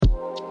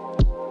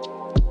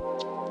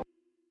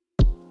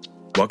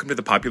Welcome to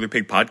the Popular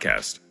Pig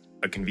Podcast,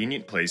 a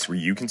convenient place where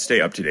you can stay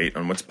up to date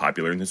on what's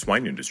popular in the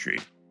swine industry.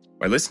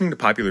 By listening to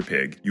Popular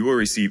Pig, you will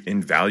receive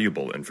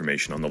invaluable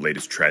information on the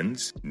latest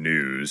trends,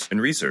 news,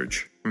 and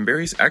research from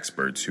various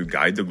experts who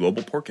guide the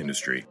global pork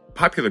industry.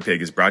 Popular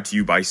Pig is brought to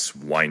you by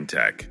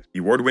SwineTech, the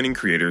award-winning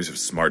creators of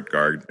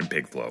SmartGuard and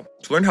PigFlow.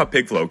 To learn how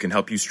PigFlow can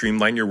help you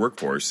streamline your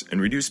workforce and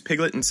reduce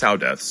piglet and sow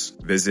deaths,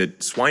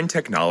 visit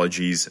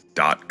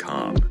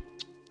swinetechnologies.com.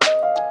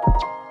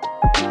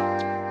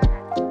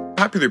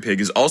 Popular Pig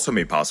is also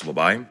made possible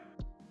by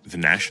the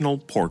National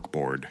Pork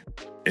Board,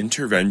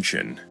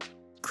 Intervention,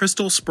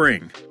 Crystal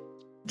Spring,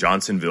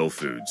 Johnsonville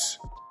Foods,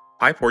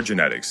 Hypor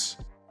Genetics,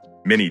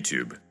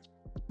 Minitube,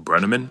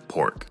 Brenneman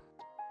Pork,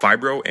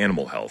 Fibro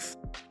Animal Health,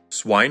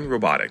 Swine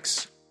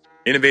Robotics,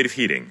 Innovative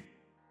Heating,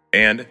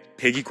 and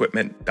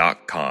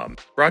PigEquipment.com.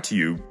 Brought to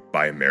you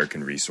by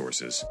American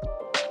Resources.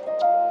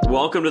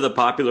 Welcome to the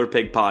Popular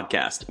Pig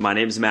Podcast. My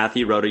name is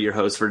Matthew Rota, your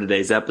host for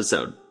today's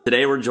episode.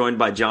 Today we're joined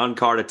by John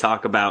Carr to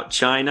talk about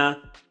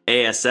China,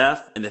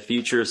 ASF, and the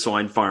future of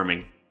swine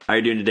farming. How are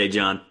you doing today,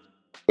 John?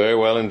 Very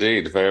well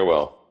indeed, very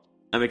well.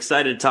 I'm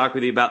excited to talk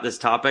with you about this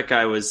topic.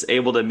 I was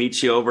able to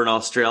meet you over in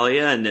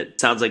Australia, and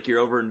it sounds like you're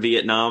over in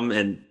Vietnam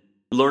and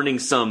learning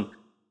some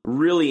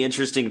really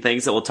interesting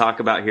things that we'll talk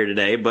about here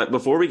today. But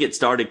before we get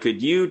started,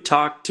 could you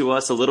talk to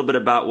us a little bit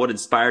about what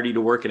inspired you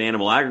to work in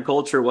animal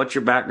agriculture? What's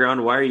your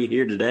background? Why are you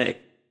here today?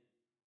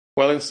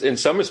 Well, in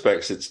some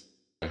respects, it's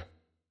an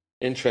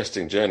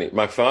interesting journey.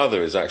 My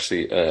father is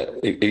actually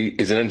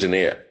he's an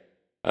engineer,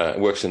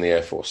 works in the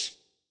Air Force.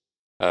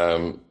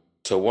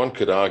 So one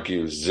could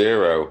argue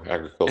zero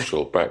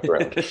agricultural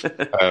background.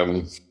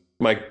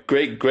 My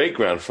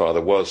great-great-grandfather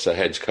was a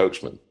hedge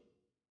coachman,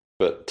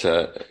 but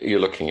you're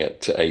looking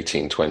at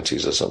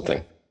 1820s or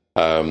something.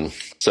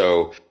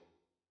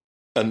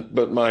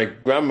 But my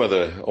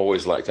grandmother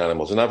always liked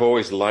animals, and I've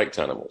always liked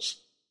animals,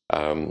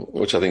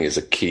 which I think is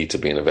a key to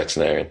being a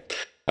veterinarian.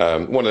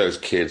 One of those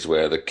kids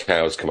where the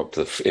cows come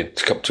to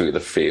the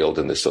field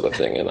and this sort of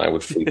thing, and I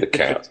would feed the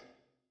cows.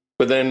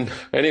 But then,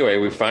 anyway,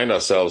 we find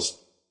ourselves,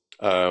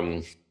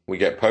 we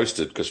get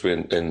posted because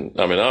I'm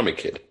an army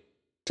kid,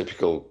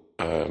 typical.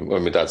 Well,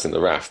 my dad's in the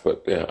RAF,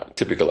 but yeah,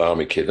 typical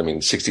army kid. I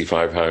mean,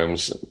 65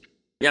 homes.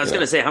 Yeah, I was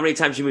going to say, how many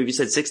times you moved? You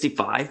said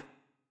 65?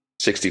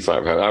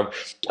 65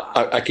 homes.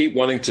 I keep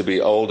wanting to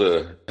be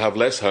older, have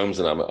less homes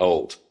than I'm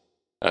old.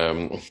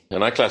 And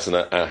I class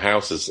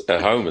a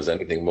home as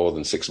anything more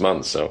than 6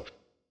 months. So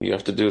you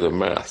have to do the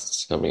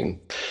maths. I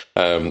mean,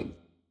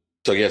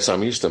 so yes,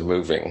 I'm used to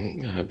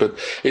moving, but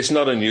it's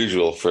not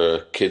unusual for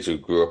kids who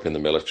grew up in the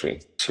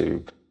military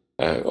to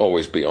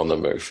always be on the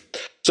move.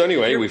 So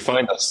anyway, we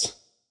find us.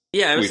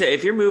 Yeah, I would say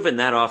if you're moving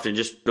that often,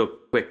 just a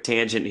quick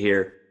tangent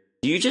here,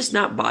 do you just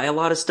not buy a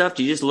lot of stuff?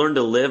 Do you just learn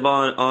to live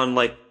on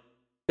like,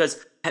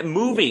 because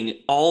moving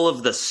all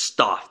of the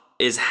stuff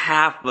is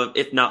half of,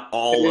 if not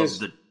all of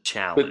the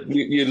challenge. But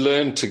you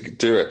learn to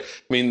do it.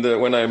 I mean,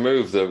 when I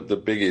move, the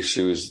big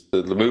issue is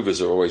the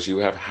movers are always, you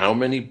have how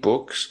many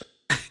books?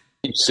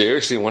 You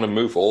seriously want to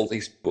move all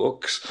these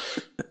books?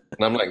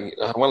 And I'm like,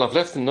 well, I've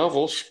left the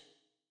novels.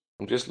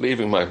 I'm just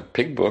leaving my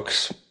pig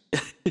books.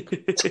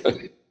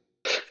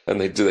 And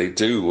they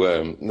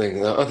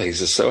go, oh,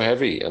 these are so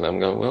heavy. And I'm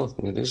going, well,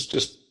 it's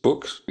just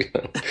books.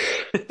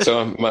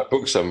 So my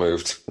books are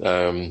moved.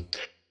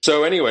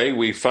 So anyway,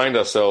 we find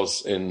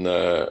ourselves in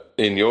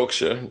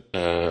Yorkshire,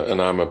 and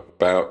I'm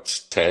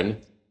about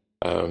 10.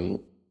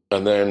 And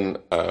then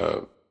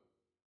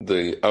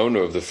the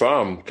owner of the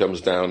farm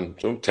comes down,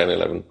 10,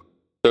 11.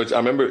 So I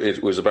remember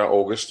it was about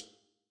August,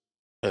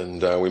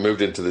 and we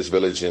moved into this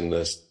village in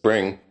the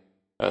spring.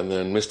 And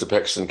then Mr.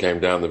 Pexton came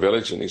down the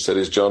village, and he said,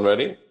 "Is John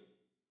ready?"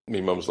 My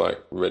mum's like,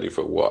 "Ready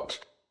for what?"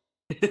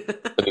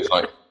 And he's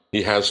like,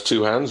 "He has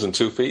 2 hands and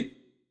 2 feet.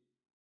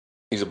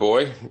 He's a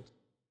boy."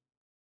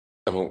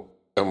 I mean,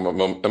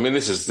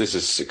 this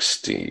is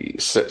 60,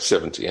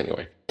 70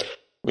 anyway.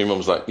 My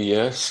mum's like,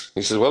 "Yes."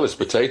 He says, "Well, there's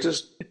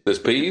potatoes, there's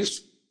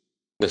peas,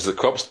 there's the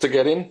crops to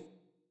get in.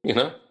 You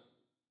know,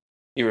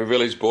 you're a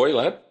village boy,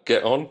 lad.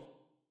 Get on."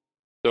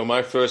 So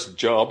my first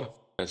job,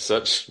 as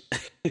such,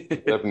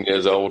 11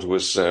 years old,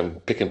 was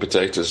picking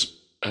potatoes.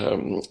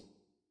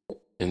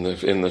 In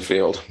the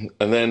field.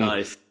 And then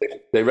Nice.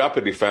 They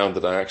rapidly found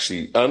that I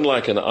actually,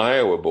 unlike an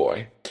Iowa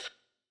boy,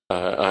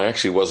 I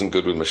actually wasn't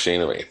good with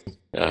machinery.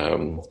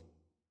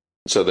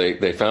 So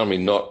they found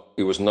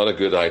it was not a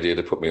good idea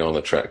to put me on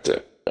a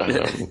tractor.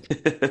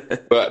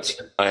 But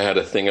I had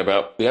a thing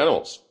about the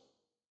animals.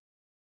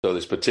 So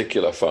this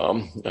particular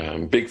farm,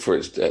 big for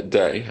its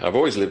day, I've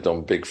always lived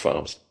on big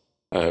farms.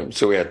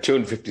 So we had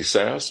 250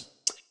 sows,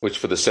 which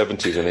for the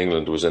 70s in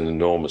England was an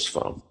enormous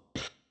farm.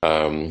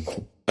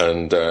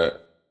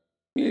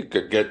 You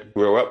could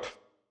grow up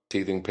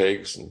teething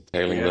pigs and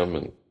tailing them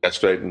and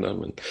castrating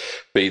them and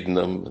feeding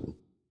them. And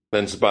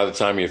then by the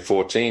time you're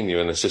 14,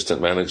 you're an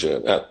assistant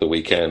manager at the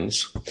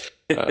weekends.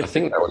 I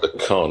think that was a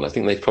con. I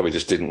think they probably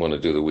just didn't want to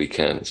do the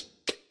weekends.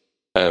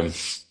 But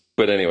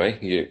anyway,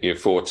 you're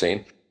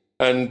 14.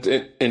 And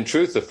in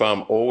truth, the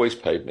farm always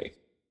paid me.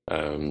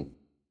 In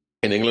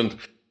England,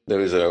 there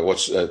is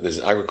there's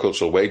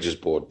Agricultural Wages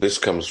Board. This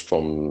comes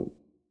from,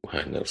 I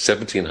don't know,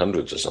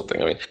 1700s or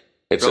something. I mean,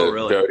 it's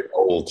really? very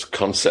old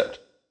concept,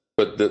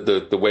 but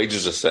the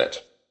wages are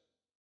set.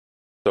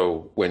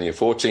 So when you're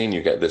 14,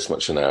 you get this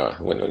much an hour.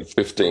 When you're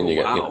 15, you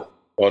get, oh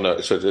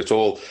no, so it's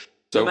all.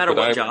 So, no matter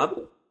what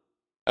job?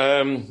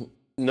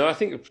 No, I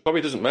think it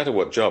probably doesn't matter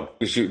what job,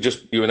 because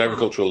you're an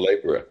agricultural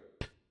laborer.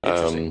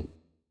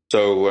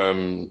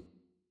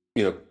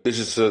 This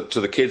is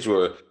to the kids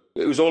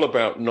it was all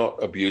about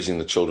not abusing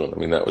the children. I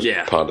mean, that was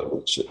part of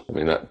it. I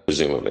mean, that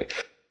presumably,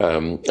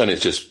 and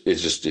it's just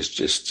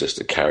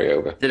a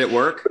carryover. Did it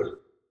work?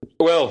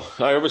 Well,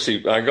 I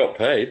got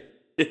paid.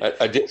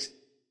 I did.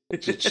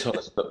 It's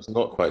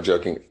not quite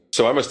joking.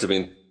 So I must have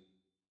been,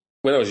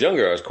 when I was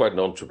younger, I was quite an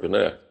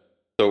entrepreneur.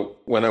 So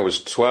when I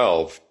was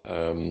 12,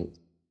 I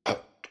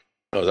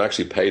was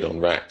actually paid on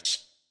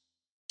rats.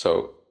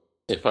 So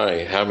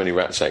how many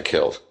rats I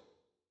killed.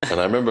 And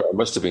I remember I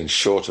must have been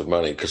short of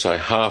money because I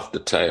halved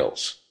the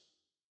tails.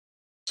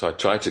 So I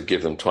tried to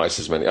give them twice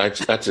as many. I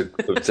had to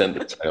present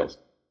the tails.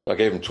 I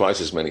gave them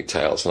twice as many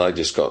tails, and I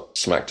just got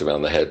smacked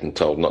around the head and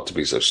told not to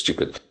be so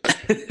stupid.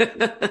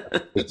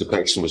 The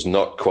person was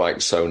not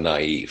quite so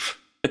naive.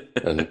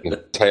 And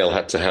tail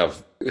had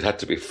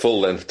to be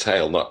full-length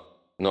tail,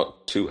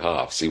 not two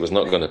halves. He was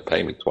not going to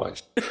pay me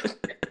twice.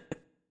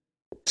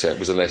 So it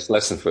was a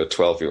lesson for a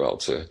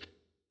 12-year-old to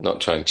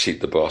not try and cheat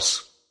the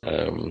boss.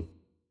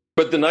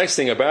 But the nice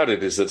thing about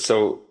it is that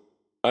so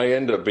I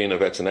ended up being a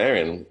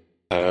veterinarian,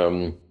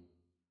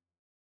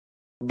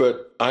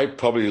 but I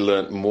probably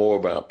learned more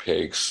about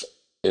pigs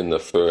in the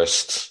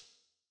first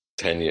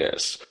 10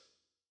 years,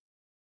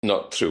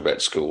 not through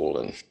vet school.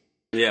 And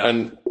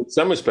in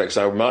some respects,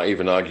 I might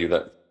even argue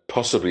that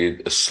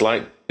possibly a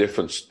slight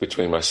difference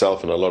between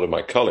myself and a lot of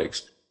my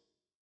colleagues.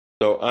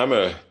 So I'm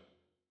a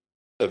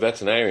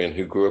veterinarian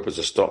who grew up as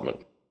a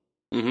stockman.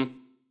 Mm-hmm.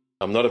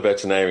 I'm not a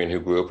veterinarian who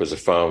grew up as a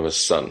farmer's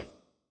son.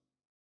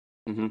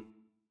 Mm-hmm.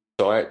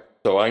 So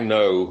I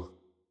know.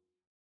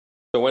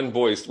 So when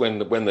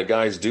the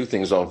guys do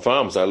things on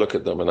farms, I look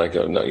at them and I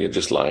go, "No, you're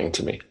just lying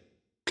to me."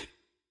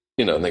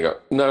 And they go,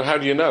 "No, how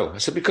do you know?" I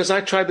said, "Because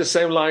I tried the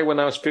same lie when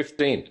I was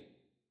 15.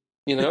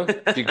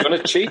 If you're going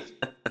to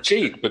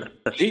cheat,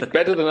 but cheat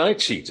better than I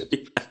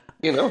cheated.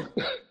 You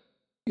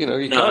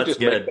can't just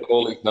make up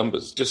all these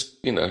numbers.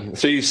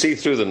 So you see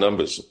through the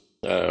numbers.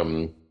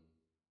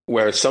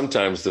 Whereas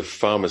sometimes the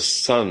farmers'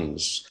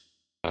 sons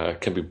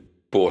can be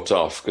bought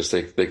off because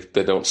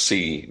they don't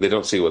see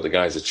what the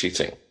guys are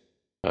cheating.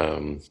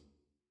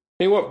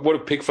 What do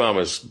pig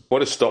farmers? What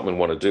do stockmen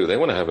want to do? They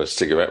want to have a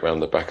cigarette around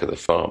the back of the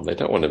farm. They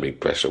don't want to be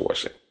pressure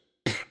washing.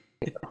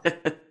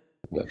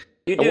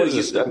 You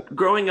do.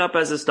 Growing up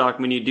as a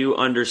stockman, you do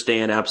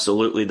understand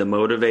absolutely the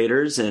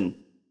motivators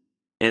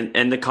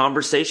and the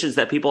conversations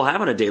that people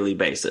have on a daily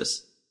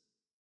basis.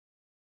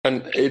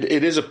 And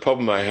it is a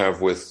problem I have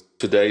with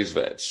today's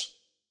vets.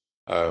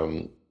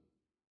 And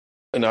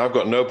I've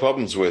got no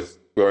problems with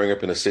growing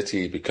up in a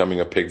city, becoming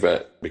a pig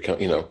vet,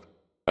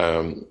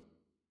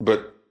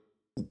 but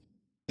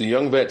the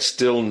young vets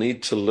still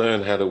need to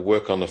learn how to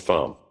work on the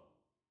farm.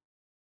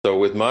 So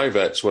with my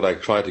vets, what I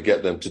try to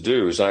get them to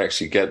do is I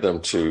actually get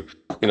them to,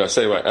 I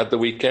say, right, at the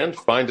weekend,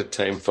 find a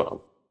tame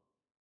farm.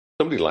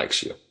 Somebody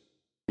likes you.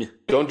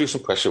 Go and do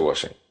some pressure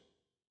washing.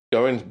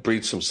 Go and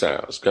breed some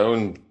sows. Go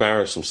and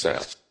farrow some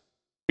sows.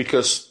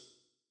 Because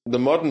the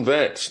modern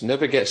vet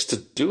never gets to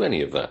do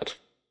any of that.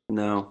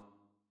 No.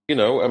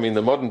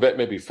 The modern vet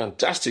may be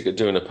fantastic at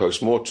doing a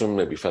post-mortem,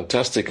 may be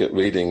fantastic at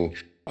reading,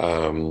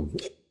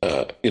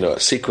 a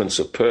sequence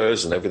of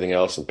PERS and everything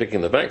else and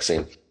picking the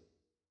vaccine.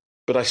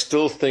 But I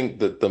still think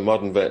that the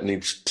modern vet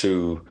needs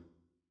to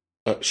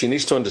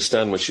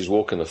understand when she's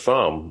walking the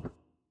farm,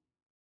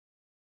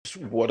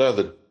 what are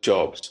the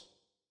jobs?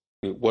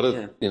 What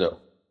are,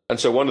 And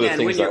so one of the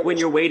things when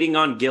you're waiting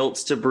on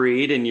gilts to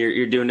breed and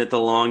you're doing it the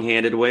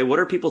long-handed way, what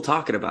are people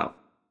talking about?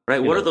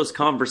 Right? What are those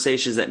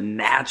conversations that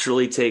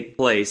naturally take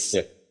place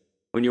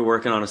when you're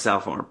working on a sow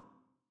farm?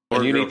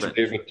 And you need to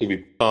be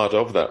part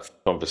of that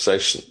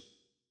conversation.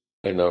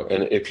 And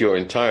if your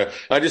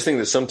I just think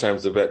that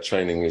sometimes the vet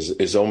training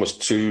is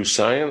almost too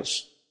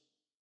science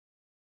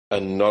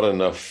and not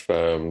enough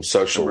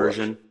social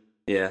immersion.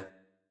 Yeah.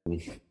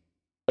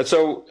 And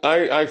so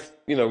I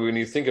when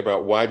you think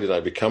about why did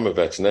I become a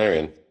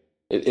veterinarian,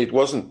 it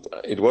wasn't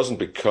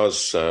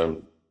because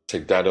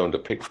Dad owned a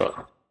pig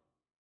farm.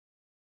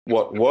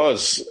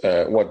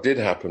 What did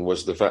happen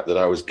was the fact that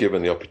I was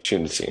given the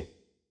opportunity.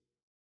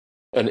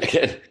 And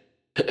again,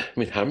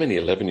 how many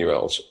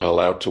 11-year-olds are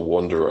allowed to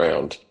wander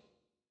around,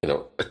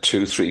 a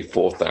 2,000, 3,000,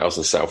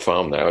 4,000 sow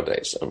farm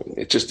nowadays?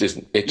 It just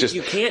isn't. It just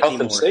you can't health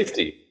anymore. And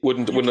safety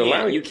wouldn't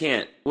allow you. You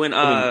can't.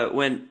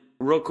 When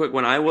real quick,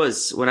 when I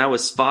was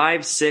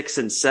 5, 6,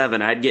 and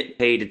 7, I'd get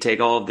paid to take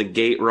all of the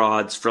gate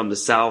rods from the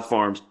sow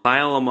farms,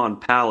 pile them on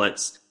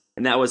pallets.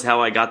 And that was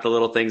how I got the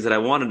little things that I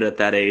wanted at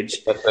that age.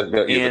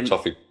 And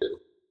toffee too.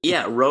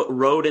 Yeah,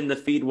 rode in the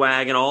feed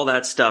wagon, all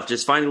that stuff,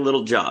 just finding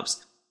little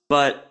jobs.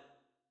 But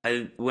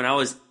when I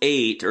was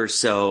 8 or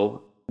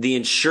so, the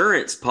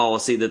insurance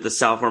policy that the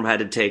sow farm had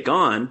to take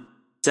on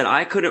said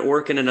I couldn't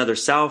work in another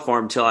sow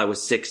farm till I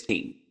was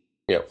 16.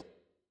 Yep.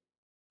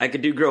 I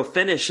could do grow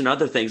finish and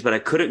other things, but I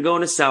couldn't go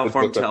in a sow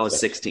farm till I was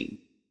 16.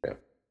 Yeah.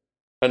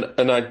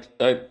 And I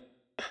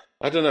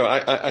don't know.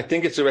 I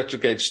think it's a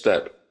retrograde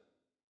step.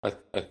 I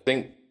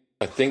think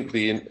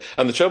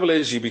the trouble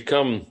is you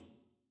become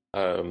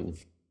one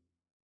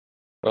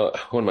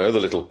of my other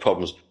little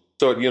problems.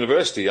 So at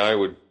university, I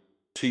would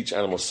teach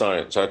animal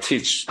science. I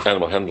teach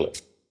animal handling.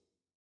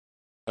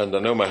 And I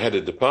know my head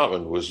of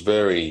department was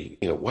very,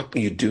 what are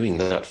you doing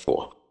that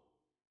for?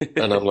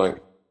 And I'm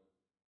like,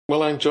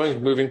 well, I enjoy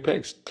moving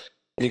pigs.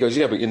 And he goes,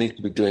 yeah, but you need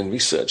to be doing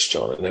research,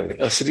 John. And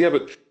everything. I said, yeah,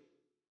 but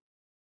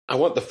I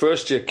want the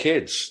first year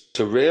kids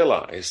to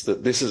realize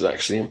that this is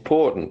actually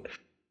important.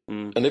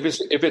 Mm. And if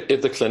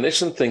the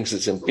clinician thinks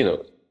it's,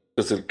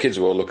 because the kids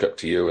will all look up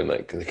to you and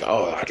they can think,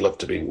 oh, I'd love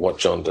to be what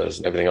John does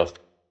and everything else.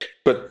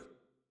 But,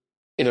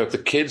 if the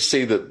kids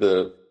see that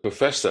the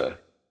professor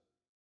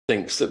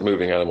thinks that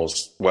moving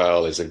animals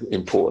well is an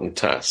important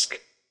task.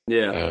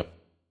 Yeah.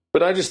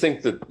 But I just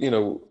think that,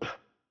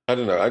 I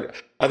don't know.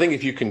 I think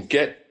if you can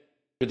get,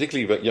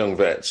 particularly young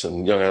vets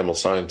and young animal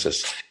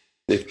scientists,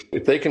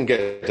 if they can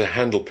get to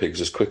handle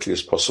pigs as quickly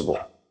as possible,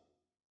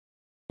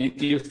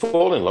 you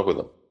fall in love with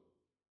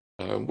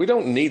them. We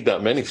don't need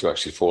that many to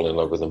actually fall in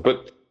love with them,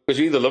 but because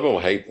you either love them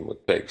or hate them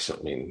with pigs. I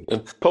mean,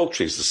 and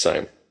poultry is the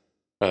same.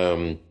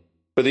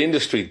 But the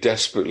industry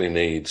desperately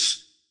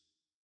needs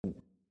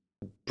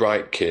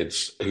bright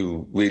kids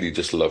who really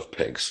just love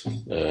pigs.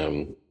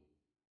 And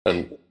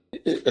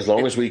as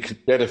long as we can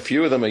get a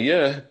few of them a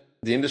year,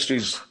 the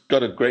industry's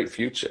got a great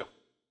future.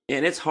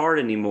 And it's hard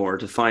anymore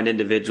to find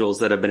individuals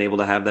that have been able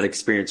to have that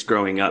experience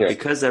growing up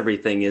because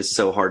everything is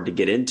so hard to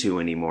get into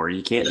anymore.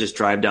 You can't just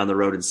drive down the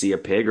road and see a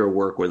pig or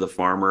work with a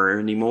farmer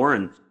anymore.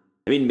 And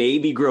I mean,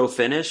 maybe grow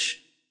finish.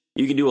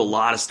 You can do a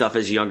lot of stuff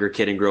as a younger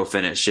kid and grow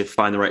finish if you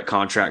find the right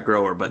contract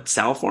grower. But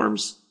sow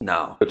farms,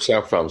 no. But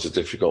sow farms are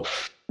difficult.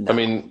 No. I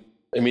mean,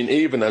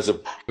 even as a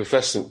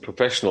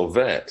professional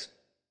vet,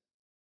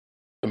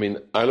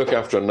 I look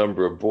after a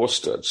number of boar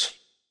studs,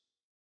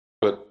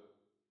 but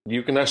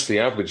you can ask the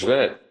average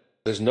vet,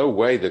 there's no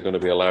way they're going to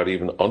be allowed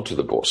even onto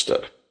the boar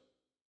stud.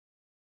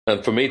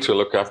 And for me to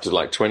look after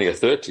like 20 or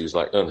 30 is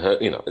like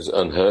is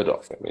unheard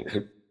of.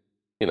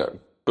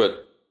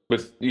 But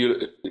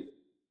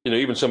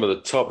even some of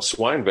the top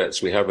swine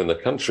vets we have in the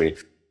country,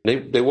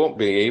 they won't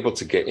be able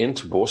to get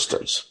into boar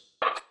studs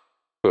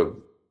for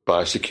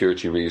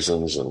biosecurity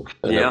reasons and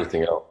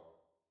everything else.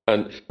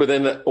 But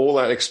then all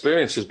that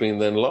experience has been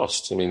then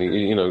lost. I mean,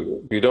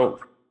 you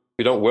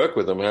don't work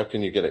with them. How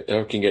can you get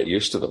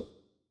used to them?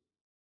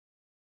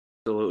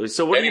 Absolutely.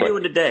 So what are you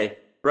doing today?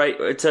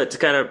 Right. To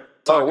kind of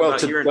talk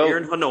about you're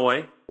in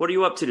Hanoi. What are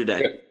you up to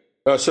today?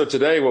 So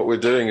today what we're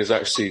doing is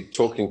actually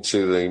talking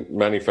to the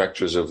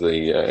manufacturers of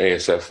the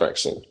ASF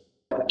vaccine,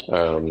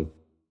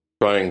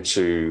 trying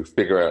to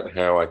figure out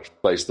how I can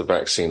place the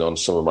vaccine on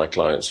some of my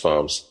clients'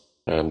 farms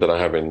that I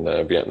have in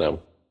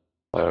Vietnam.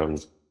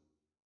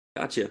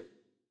 Gotcha.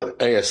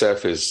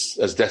 ASF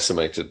has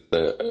decimated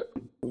the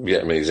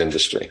Vietnamese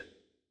industry.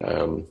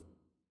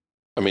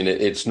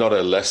 It's not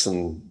a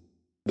lesson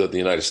that the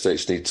United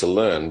States need to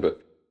learn, but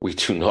we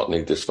do not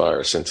need this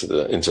virus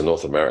into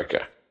North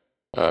America.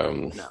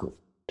 No.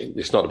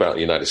 It's not about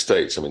the United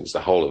States. It's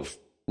the whole of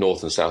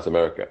North and South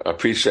America. I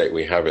appreciate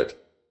we have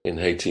it in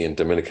Haiti and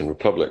Dominican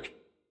Republic.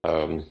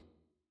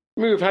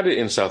 We've had it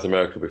in South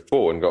America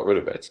before and got rid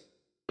of it,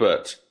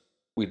 but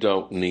we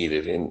don't need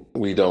it.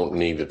 We don't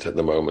need it at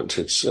the moment.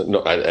 It's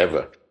not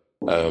ever.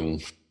 Now,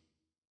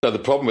 the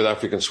problem with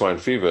African swine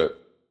fever,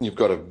 you've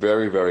got a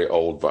very, very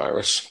old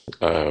virus,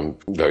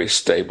 very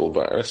stable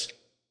virus,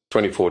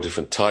 24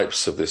 different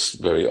types of this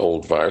very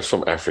old virus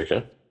from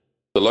Africa.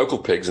 The local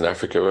pigs in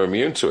Africa are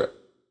immune to it.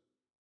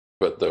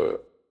 But the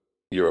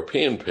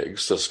European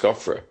pigs, the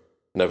Scoffra,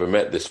 never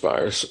met this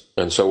virus.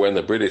 And so when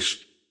the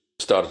British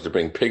started to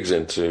bring pigs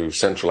into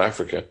Central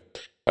Africa,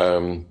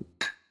 to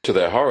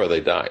their horror,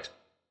 they died.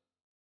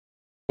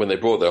 When they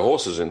brought their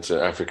horses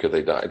into Africa,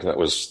 they died. That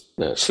was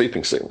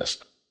sleeping sickness.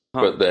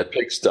 But their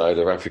pigs died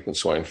of African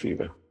swine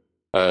fever.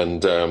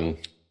 And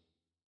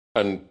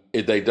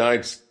they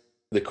died,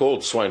 they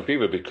called swine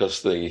fever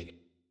because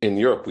in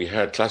Europe we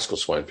had classical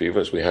swine fever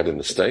as we had in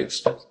the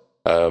States.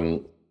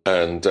 The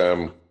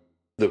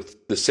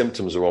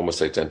symptoms are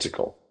almost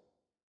identical.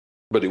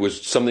 But it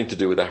was something to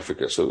do with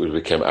Africa, so it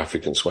became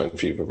African swine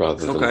fever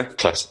rather than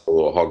classical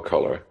or hog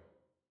cholera.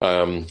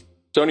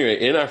 So anyway,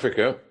 in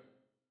Africa,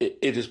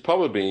 it is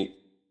probably...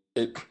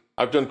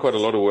 I've done quite a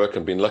lot of work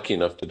and been lucky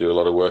enough to do a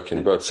lot of work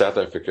in both South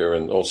Africa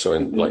and also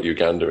in like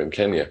Uganda and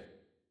Kenya.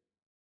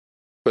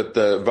 But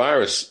the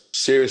virus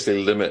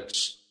seriously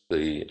limits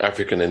the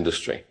African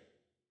industry.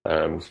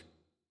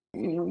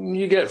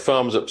 You get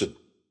farms up to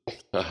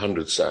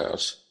 100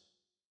 sows,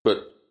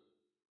 but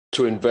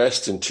to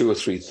invest in 2,000 or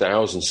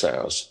 3,000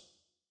 sows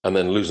and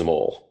then lose them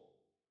all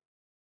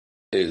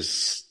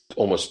is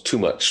almost too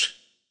much.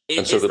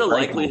 And so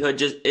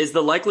is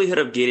the likelihood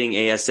of getting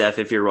ASF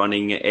if you're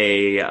running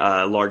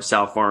a large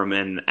sow farm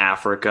in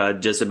Africa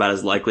just about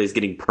as likely as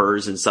getting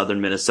PRRS in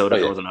southern Minnesota,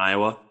 northern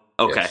Iowa?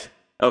 Okay, yes.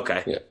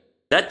 Okay, yeah.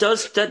 That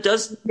does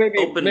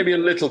maybe a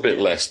little bit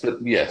less,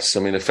 but yes, I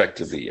mean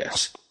effectively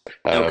yes.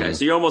 Okay,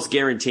 so you're almost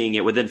guaranteeing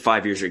it within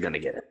 5 years you're going to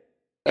get it.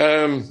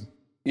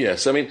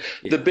 Yes, I mean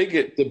the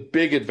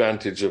big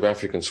advantage of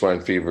African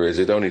swine fever is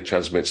it only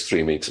transmits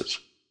 3 meters.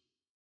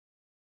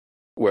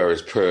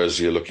 Whereas PRRS,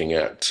 you're looking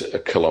at a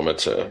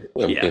kilometer,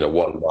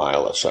 1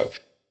 mile or so.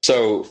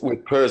 So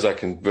with PRRS, I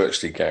can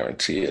virtually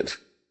guarantee it.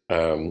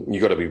 You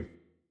got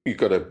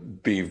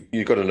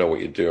to know what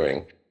you're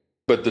doing.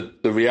 But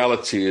the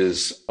reality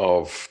is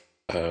of,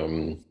 I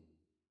don't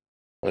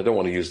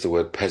want to use the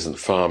word peasant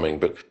farming,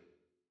 but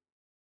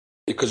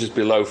because it's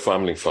below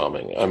family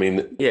farming. I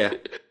mean,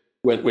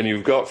 when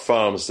you've got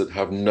farms that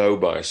have no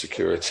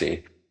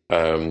biosecurity,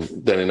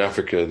 then in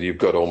Africa, you've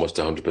got almost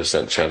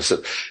 100% chance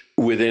that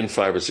within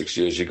 5 or 6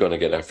 years, you're going to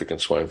get African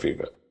swine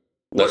fever.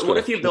 What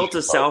if you built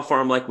a sow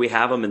farm like we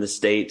have them in the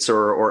States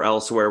or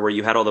elsewhere where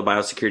you had all the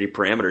biosecurity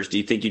parameters? Do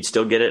you think you'd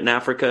still get it in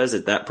Africa? Is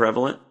it that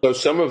prevalent? So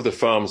some of the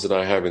farms that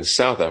I have in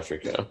South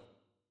Africa,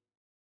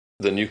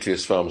 the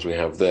nucleus farms we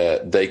have there,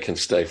 they can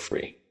stay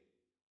free.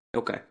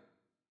 Okay.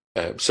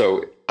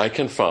 So I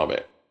can farm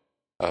it.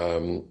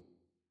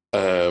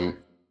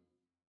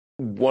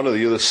 One of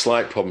the other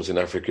slight problems in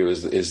Africa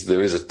is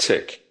there is a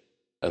tick,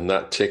 and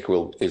that tick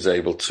is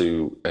able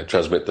to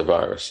transmit the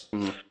virus.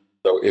 Mm.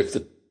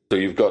 So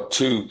you've got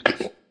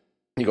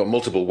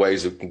multiple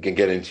ways it can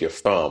get into your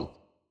farm.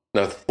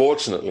 Now,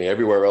 fortunately,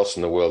 everywhere else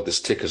in the world, this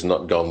tick has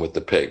not gone with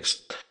the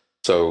pigs.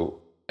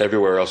 So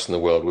everywhere else in the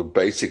world, we're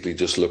basically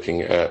just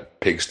looking at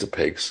pigs to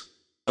pigs.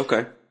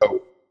 Okay.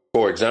 So,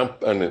 for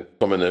example, and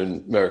from an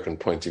American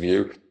point of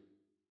view,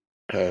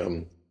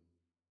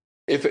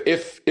 if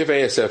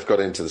ASF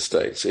got into the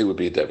States, it would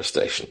be a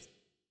devastation.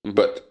 Mm-hmm.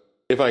 But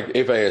if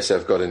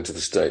ASF got into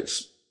the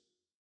States,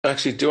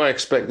 actually, do I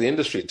expect the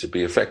industry to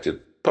be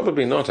affected?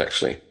 Probably not,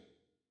 actually.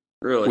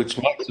 Really? Which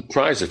might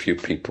surprise a few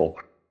people.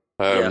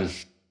 So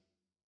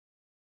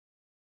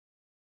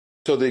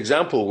the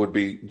example would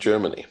be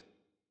Germany.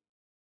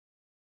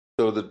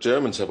 So the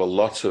Germans have a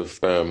lot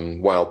of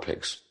wild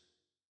pigs.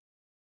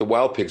 The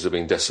wild pigs are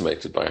being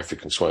decimated by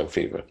African swine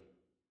fever.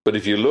 But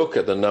if you look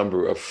at the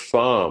number of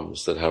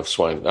farms that have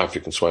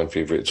African swine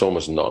fever, it's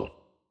almost none.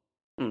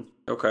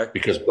 Okay.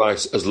 Because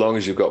as long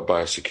as you've got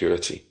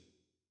biosecurity.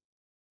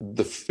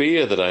 The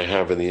fear that I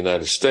have in the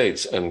United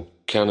States and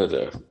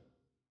Canada,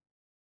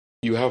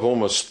 you have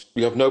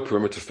no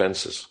perimeter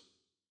fences.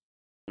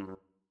 Mm-hmm.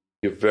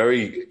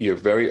 You're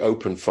very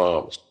open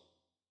farms.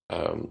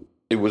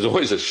 It was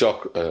always a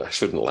shock. I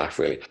shouldn't laugh,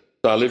 really.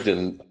 So I lived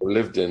in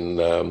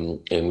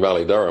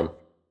Raleigh, Durham,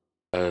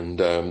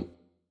 and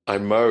I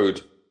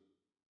mowed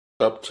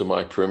up to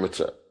my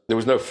perimeter. There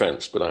was no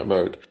fence, but I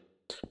mowed.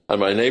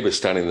 And my neighbor's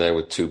standing there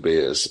with 2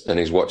 beers, and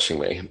he's watching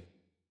me.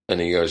 And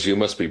he goes, "You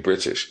must be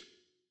British."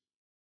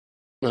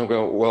 And I'm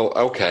going, "Well,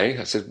 okay."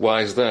 I said,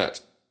 "Why is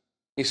that?"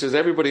 He says,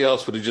 "Everybody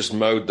else would have just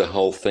mowed the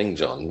whole thing,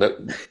 John.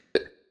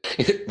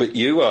 But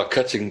you are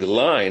cutting the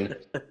line,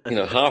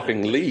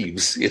 halving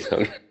leaves,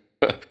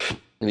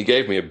 And he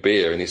gave me a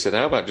beer, and he said,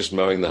 "How about just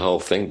mowing the whole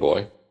thing,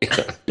 boy?"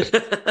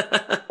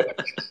 I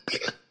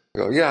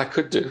go, "Yeah, I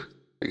could do."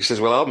 He says,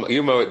 "Well,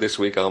 you mow it this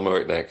week, I'll mow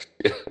it next."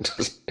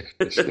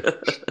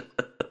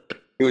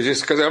 It was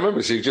just because I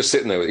remember he was just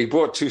sitting there. He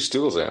brought 2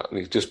 stools out, and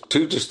he just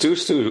two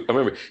stools. I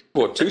remember he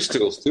brought 2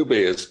 stools, 2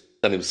 beers,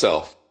 and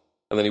himself,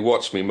 and then he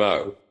watched me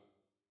mow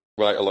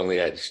right along the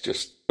edge,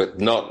 but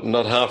not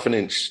half an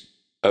inch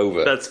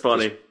over. That's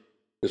funny.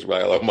 Just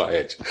right along my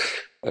edge,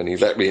 and he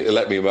let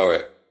me mow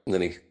it, and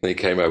then he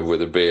came over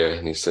with a beer,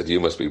 and he said, "You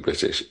must be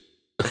British."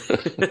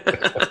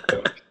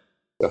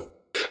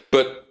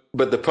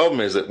 But the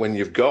problem is that when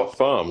you've got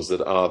farms that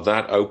are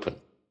that open,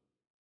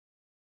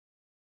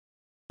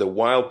 the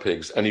wild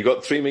pigs, and you've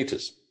got 3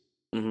 meters.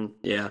 Mm-hmm.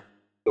 Yeah.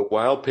 The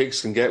wild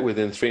pigs can get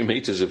within 3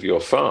 meters of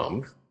your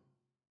farm,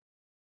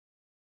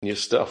 and you're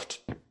stuffed.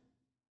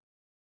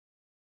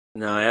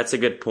 No, that's a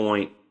good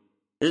point.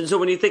 And so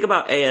when you think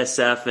about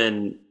ASF,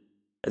 and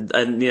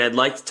I'd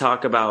like to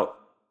talk about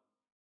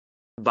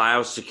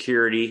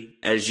biosecurity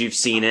as you've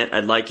seen it.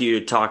 I'd like you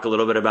to talk a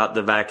little bit about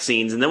the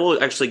vaccines, and then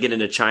we'll actually get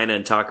into China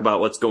and talk about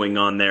what's going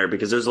on there,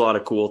 because there's a lot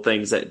of cool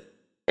things that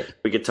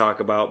we could talk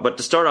about. But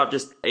to start off,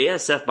 just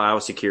ASF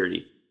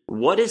biosecurity.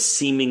 What is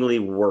seemingly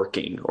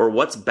working, or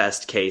what's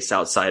best case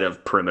outside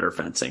of perimeter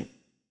fencing?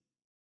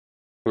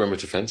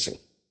 Perimeter fencing.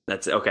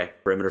 That's okay.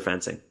 Perimeter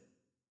fencing.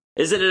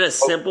 Isn't it as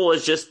simple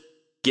as just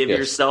give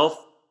yourself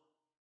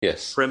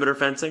perimeter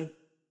fencing?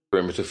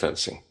 Perimeter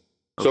fencing.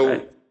 Okay.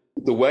 So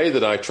the way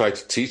that I try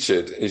to teach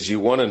it is you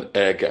want an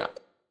air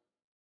gap.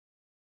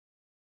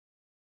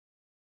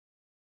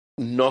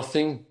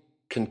 Nothing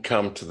can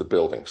come to the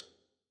buildings.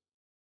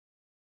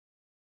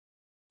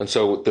 And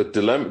so the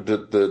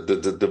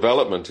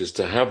development is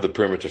to have the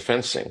perimeter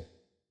fencing,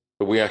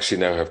 but we actually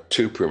now have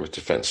 2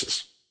 perimeter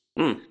fences.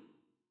 So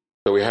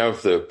we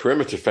have the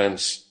perimeter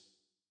fence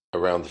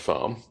around the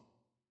farm,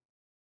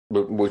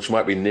 which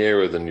might be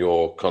nearer than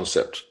your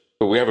concept.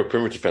 But we have a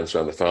perimeter fence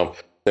around the farm.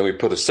 Then we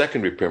put a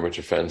secondary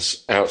perimeter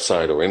fence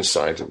outside or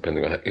inside,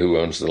 depending on who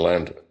owns the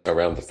land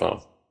around the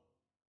farm.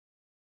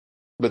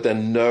 But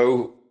then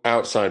no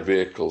outside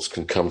vehicles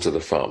can come to the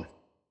farm.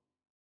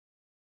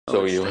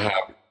 So you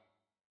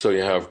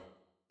have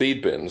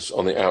feed bins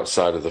on the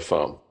outside of the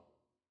farm.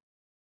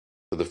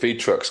 So the feed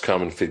trucks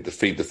come and feed the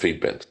feed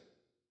bins.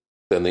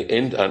 Then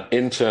an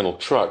internal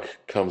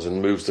truck comes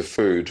and moves the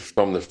food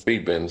from the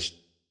feed bins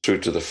through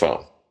to the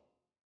farm.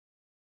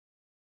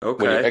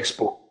 Okay. When you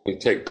export, you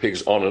take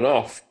pigs on and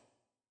off,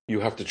 you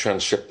have to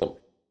transship them.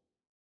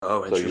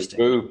 Oh,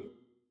 interesting.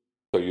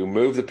 So you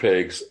move the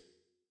pigs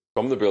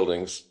from the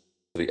buildings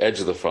to the edge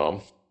of the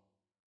farm.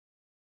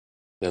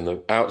 Then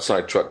the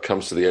outside truck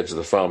comes to the edge of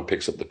the farm,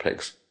 picks up the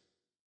pigs.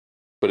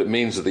 But it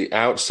means that the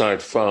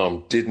outside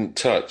farm didn't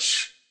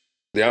touch,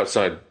 the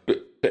outside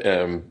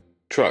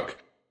truck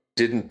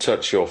didn't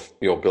touch your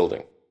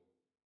building.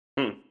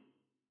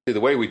 See, the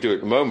way we do it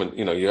at the moment,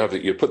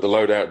 you put the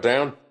load out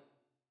down,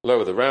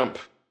 lower the ramp,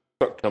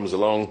 truck comes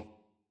along,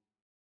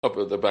 up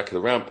at the back of the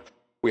ramp.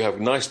 We have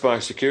nice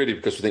biosecurity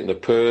because we think the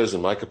PRRS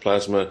and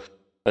mycoplasma,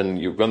 and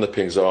you run the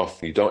pigs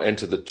off, you don't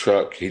enter the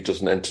truck, he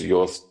doesn't enter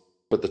yours.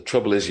 But the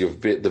trouble is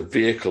the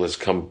vehicle has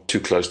come too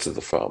close to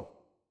the farm.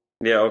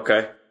 Yeah,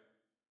 okay.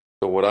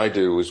 So what I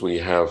do is we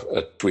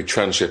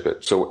transship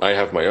it. So I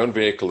have my own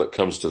vehicle that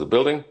comes to the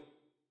building,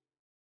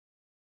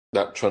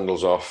 that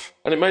trundles off,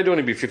 and it might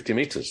only be 50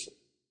 meters,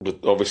 but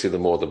obviously the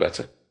more the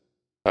better.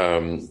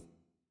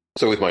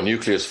 So with my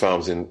nucleus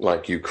farms in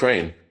like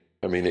Ukraine,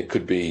 I mean, it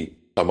could be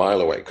a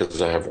mile away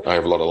because I have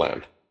a lot of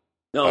land.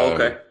 Oh,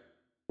 okay.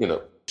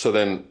 So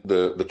then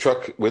the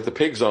truck with the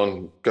pigs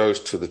on goes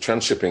to the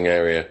transshipping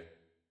area.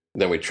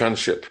 Then we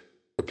transship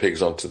the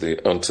pigs onto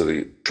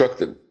the truck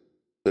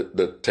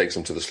that takes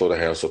them to the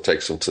slaughterhouse or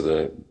takes them to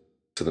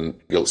the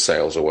gilt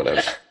sales or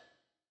whatever.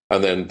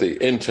 And then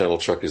the internal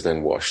truck is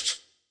then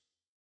washed.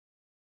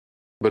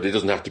 But it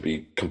doesn't have to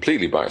be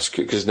completely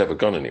biosecure because it's never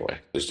gone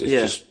anywhere. It's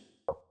just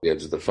off the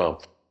edge of the farm.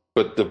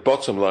 But the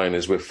bottom line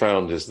is we've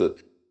found is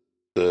that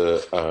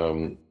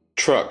the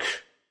truck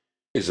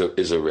is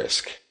a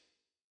risk.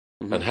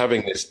 Mm-hmm. And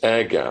having this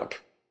air gap,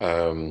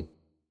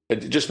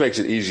 it just makes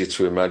it easier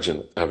to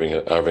imagine having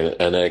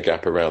an air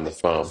gap around the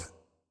farm.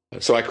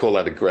 So I call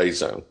that a grey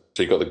zone.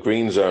 So you've got the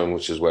green zone,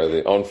 which is where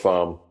the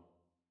on-farm,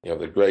 you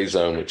have the grey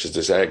zone, which is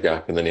this air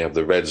gap, and then you have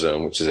the red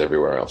zone, which is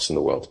everywhere else in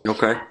the world.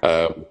 Okay.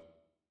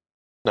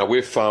 Now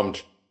I've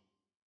farmed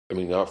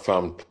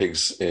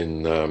pigs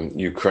in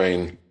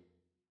Ukraine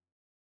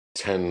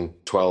 10,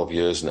 12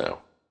 years now.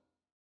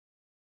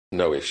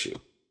 No issue.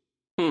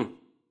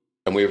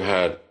 And we've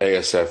had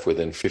ASF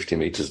within 50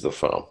 meters of the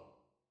farm.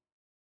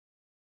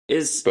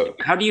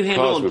 How do you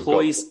handle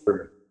employees?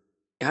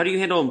 How do you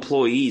handle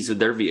employees with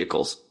their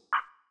vehicles?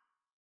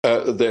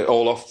 They're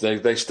all off.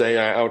 They stay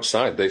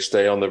outside. They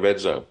stay on the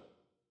red zone.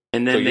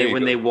 And then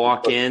when they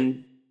walk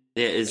in,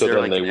 is there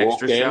like an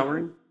extra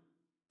showering?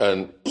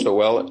 And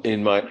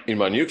in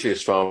my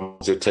nucleus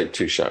farms, they take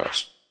 2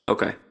 showers.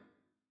 Okay.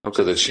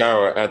 So the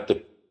shower at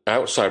the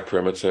outside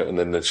perimeter, and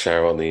then the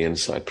shower on the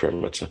inside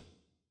perimeter.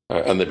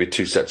 And there'd be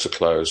 2 sets of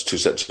clothes, 2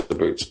 sets of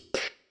boots.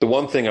 The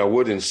one thing I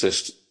would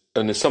insist,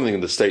 and it's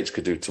something the States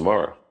could do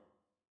tomorrow,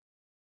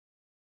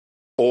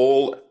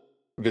 all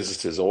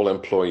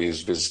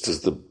employees,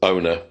 the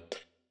owner,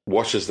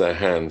 washes their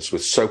hands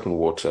with soap and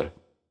water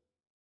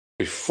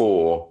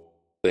before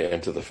they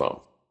enter the farm.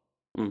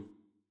 And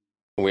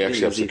we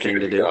actually have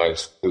security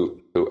guys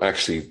who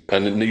actually,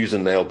 and use a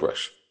nail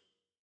brush.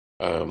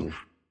 And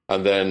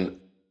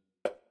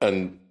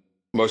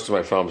most of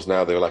my farms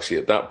now, they're actually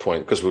at that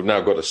point, because we've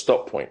now got a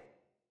stop point.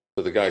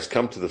 So the guys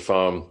come to the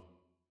farm,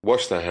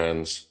 wash their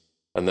hands,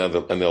 and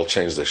they'll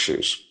change their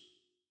shoes.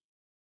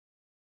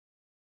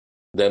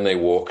 Then they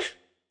walk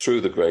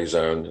through the grey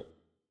zone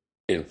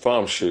in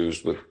farm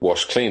shoes with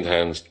washed, cleaned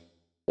hands.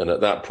 And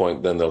at that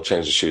point, then they'll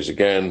change the shoes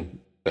again.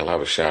 They'll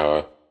have a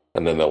shower,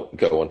 and then they'll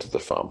go onto the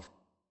farm.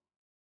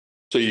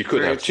 So you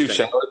could have 2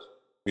 showers.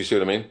 You see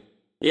what I mean?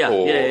 Yeah,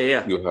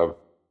 yeah. You have.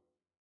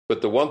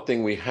 But the one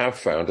thing we have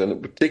found,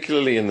 and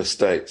particularly in the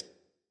States,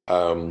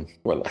 I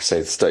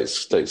say the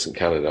States and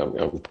Canada,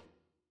 I'm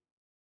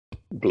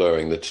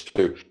blurring the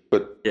two.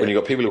 But when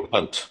you've got people who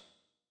hunt,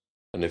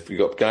 and if you've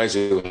got guys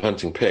who are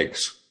hunting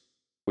pigs,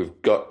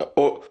 we've got,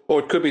 or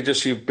it could be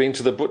just you've been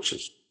to the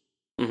butchers.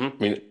 Mm-hmm. I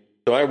mean,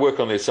 so I work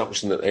on the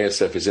assumption that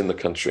ASF is in the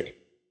country.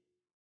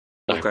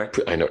 Okay.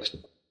 I know,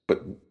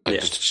 but I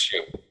just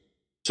assume.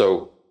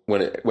 So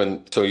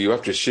so you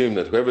have to assume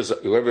that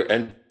whoever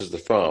enters the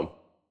farm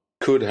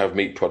could have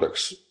meat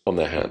products on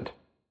their hand.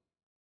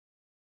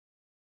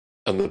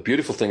 And the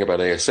beautiful thing about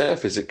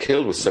ASF is it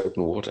killed with soap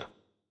and water.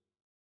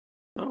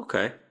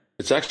 Okay.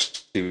 It's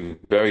actually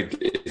very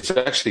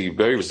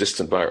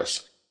resistant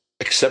virus,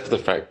 except for the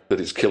fact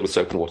that it's killed with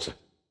soap and water.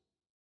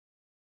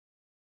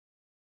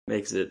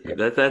 Makes it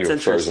that's interesting.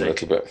 Frozen a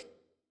little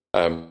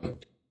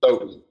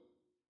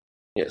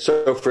bit.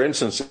 So for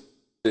instance,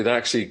 it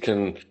actually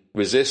can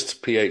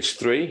resist pH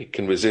 3, it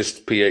can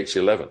resist pH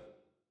 11.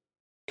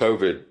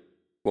 COVID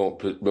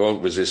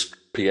won't resist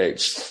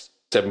pH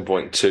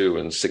 7.2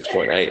 and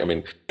 6.8. I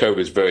mean, COVID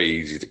is very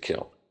easy to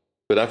kill,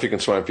 but African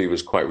swine fever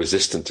is quite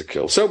resistant to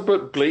kill. So,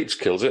 but bleach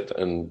kills it,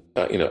 and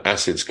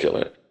acids kill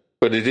it.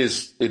 But it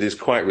is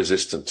quite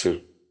resistant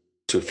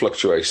to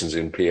fluctuations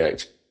in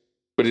pH.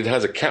 But it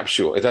has a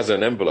capsule. It has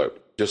an envelope,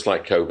 just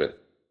like COVID.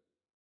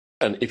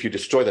 And if you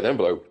destroy that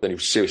envelope, then you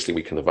seriously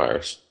weaken the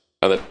virus.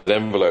 And that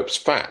envelope's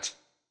fat.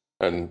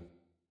 And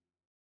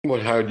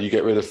how do you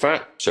get rid of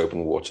fat? Soap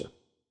and water.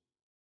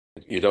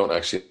 You don't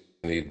actually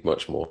need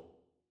much more.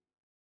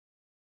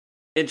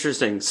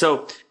 Interesting.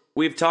 So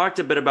we've talked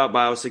a bit about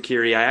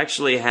biosecurity. I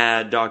actually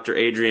had Dr.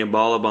 Adrian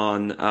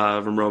Balaban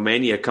from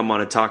Romania come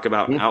on and talk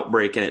about an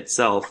outbreak in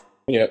itself.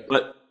 Yeah.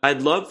 But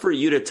I'd love for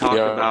you to talk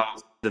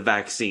about the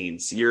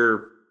vaccines.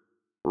 You're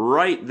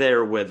right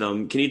there with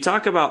them. Can you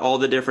talk about all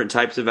the different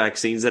types of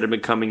vaccines that have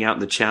been coming out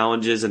and the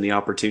challenges and the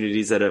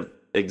opportunities that have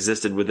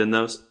existed within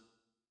those?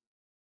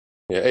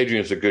 Yeah,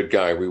 Adrian's a good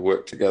guy. We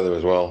work together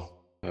as well.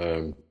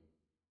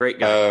 Great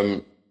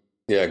guy.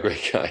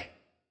 Great guy.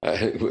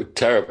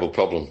 Terrible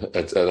problem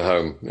at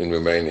home in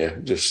Romania.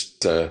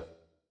 Just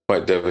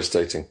quite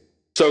devastating.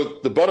 So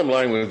the bottom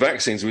line with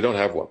vaccines, we don't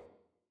have one.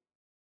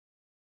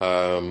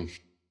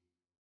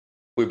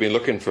 We've been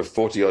looking for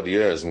 40-odd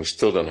years and we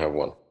still don't have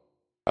one.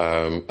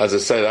 As I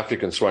said,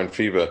 African swine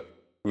fever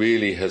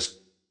really has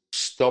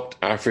stopped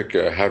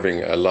Africa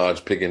having a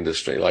large pig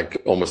industry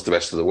like almost the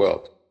rest of the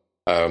world.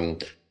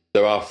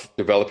 There are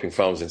developing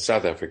farms in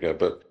South Africa,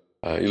 but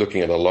you're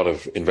looking at a lot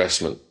of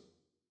investment.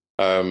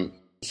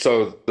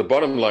 So the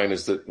bottom line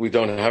is that we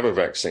don't have a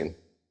vaccine.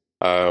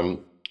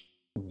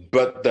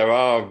 But there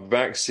are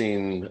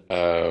vaccine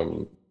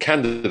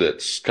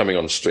candidates coming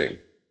on stream.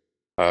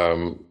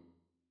 And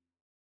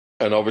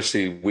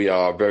obviously we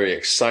are very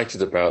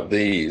excited about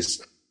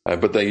these,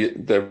 but they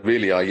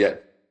really are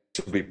yet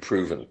to be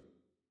proven.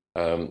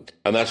 And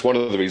that's one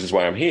of the reasons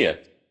why I'm here,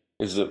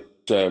 is that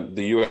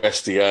the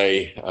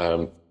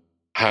USDA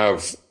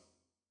have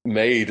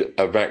made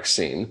a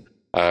vaccine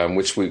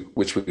which we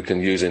can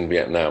use in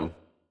Vietnam.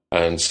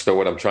 And so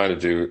what I'm trying to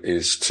do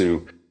is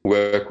to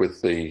work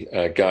with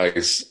the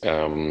guys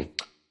in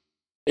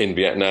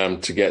Vietnam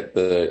to get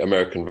the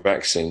American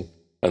vaccine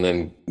and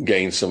then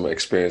gain some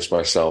experience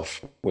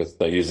myself with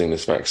using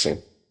this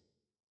vaccine.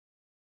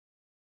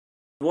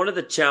 One of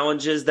the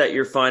challenges that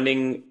you're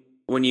finding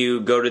when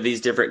you go to these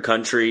different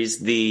countries,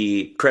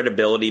 the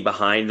credibility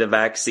behind the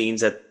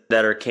vaccines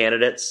that are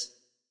candidates?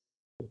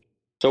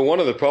 So one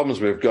of the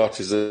problems we've got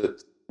is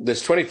that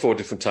there's 24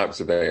 different types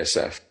of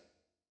ASF,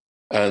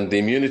 and the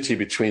immunity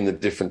between the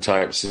different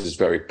types is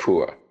very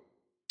poor.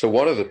 So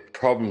one of the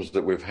problems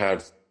that we've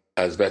had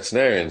as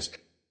veterinarians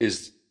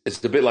is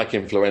it's a bit like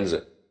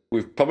influenza.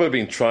 We've probably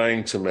been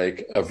trying to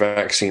make a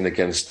vaccine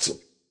against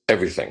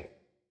everything,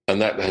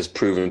 and that has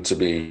proven to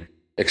be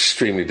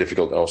extremely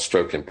difficult or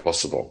stroke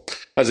impossible,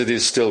 as it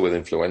is still with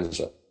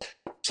influenza.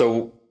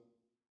 So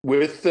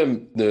with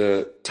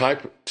the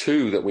type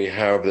 2 that we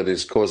have that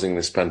is causing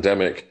this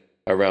pandemic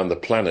around the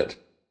planet,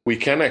 we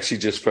can actually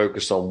just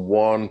focus on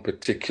one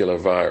particular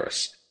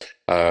virus.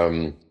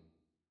 Now,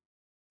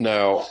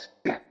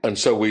 and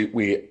so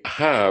we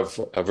have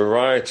a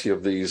variety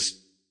of these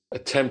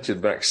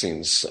attempted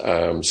vaccines,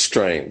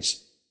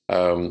 strains.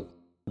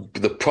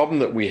 The problem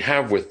that we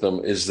have with them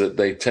is that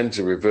they tend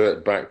to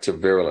revert back to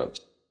virulent.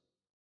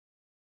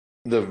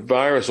 The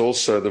virus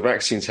also, the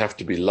vaccines have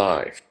to be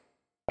live.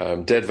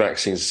 Dead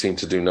vaccines seem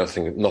to do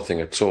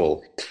nothing at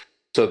all.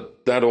 So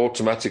that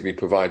automatically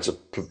provides a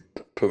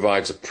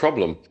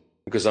problem,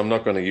 because I'm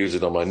not going to use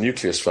it on my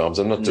nucleus farms.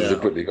 I'm not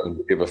deliberately going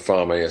to give a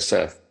farm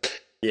ASF.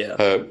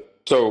 Yeah.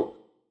 So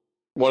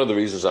one of the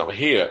reasons I'm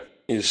here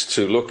is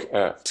to look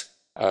at,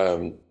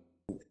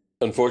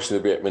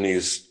 unfortunately, the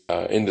Vietnamese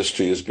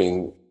industry is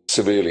being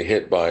severely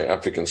hit by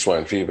African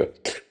swine fever.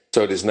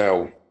 So it is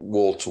now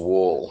wall to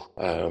wall.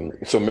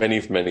 So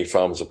many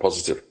farms are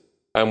positive.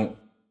 And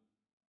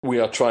we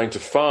are trying to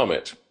farm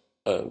it,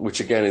 which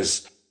again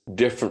is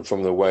different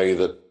from the way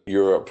that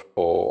Europe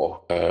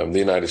or the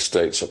United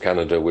States or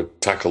Canada would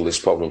tackle this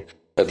problem,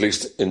 at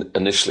least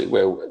initially,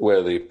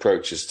 where the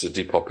approach is to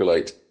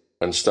depopulate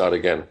and start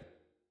again.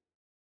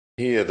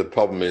 Here, the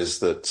problem is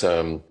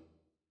that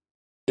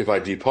if I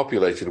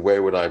depopulated,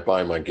 where would I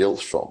buy my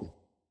gilts from?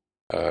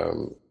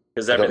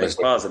 Because everything's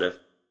positive.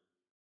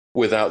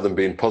 Without them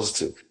being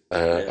positive.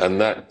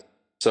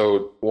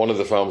 So one of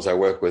the farms I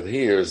work with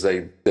here is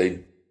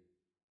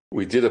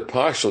we did a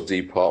partial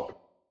depop,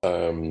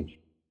 and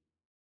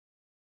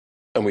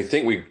we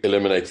think we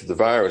eliminated the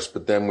virus,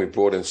 but then we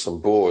brought in some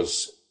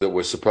boars that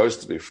were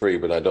supposed to be free,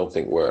 but I don't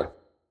think were.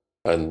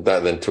 And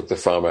that then took the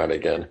farm out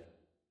again.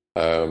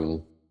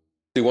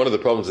 See, one of the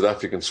problems with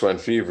African swine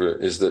fever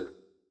is that,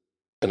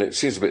 and it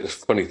seems a bit of a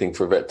funny thing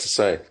for a vet to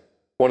say,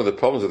 one of the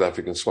problems with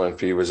African swine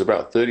fever is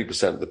about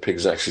 30% of the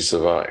pigs actually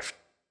survive.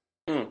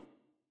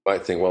 I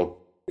think, well,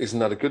 isn't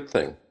that a good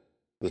thing?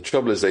 The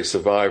trouble is they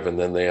survive, and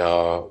then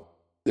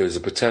there's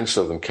a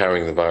potential of them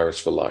carrying the virus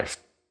for life.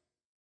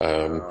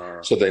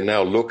 So they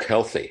now look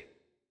healthy.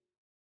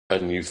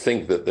 and you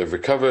think that they've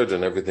recovered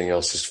and everything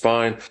else is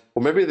fine,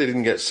 or maybe they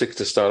didn't get sick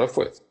to start off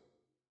with.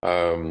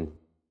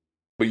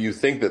 But you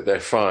think that they're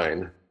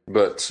fine,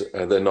 but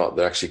they're not.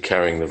 They're actually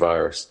carrying the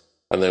virus.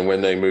 And then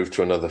when they move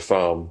to another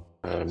farm,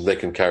 they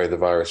can carry the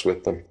virus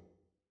with them.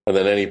 And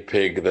then any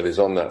pig that is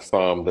on that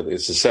farm that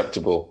is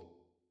susceptible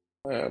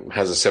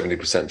has a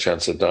 70%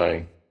 chance of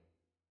dying.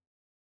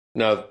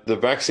 Now, the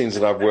vaccines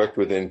that I've worked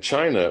with in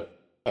China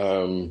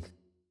are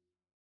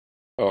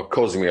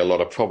causing me a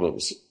lot of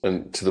problems,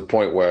 and to the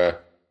point where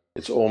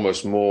it's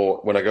almost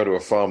more, when I go to a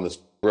farm that's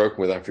broken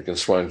with African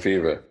swine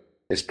fever,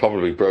 it's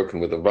probably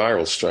broken with a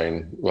viral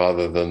strain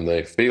rather than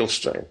the field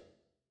strain.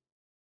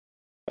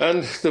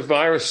 And the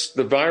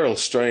viral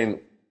strain,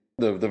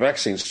 the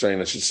vaccine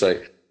strain, I should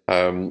say,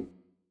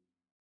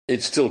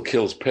 it still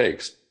kills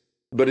pigs,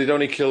 but it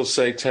only kills,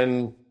 say,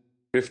 10,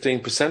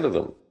 15% of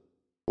them.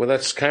 Well,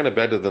 that's kind of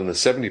better than the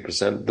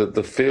 70% that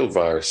the field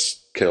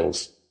virus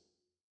kills.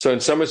 So in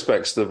some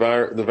respects, the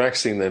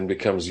vaccine then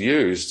becomes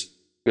used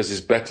because it's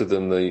better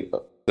than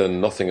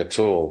nothing at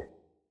all.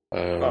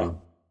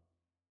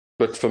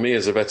 But for me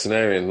as a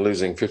veterinarian,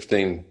 losing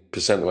 15%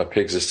 of my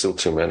pigs is still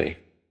too many.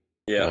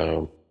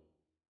 Yeah.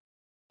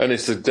 And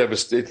it's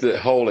the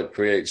hole it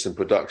creates in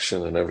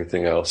production and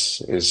everything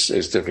else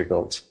is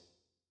difficult.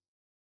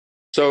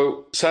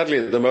 So sadly,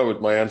 at the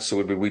moment, my answer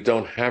would be we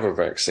don't have a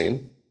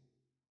vaccine.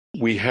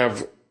 We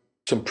have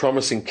some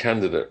promising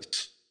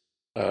candidates.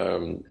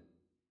 But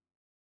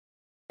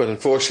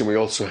unfortunately, we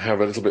also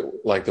have a little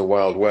bit like the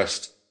Wild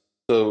West.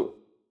 So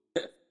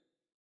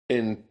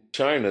in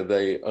China,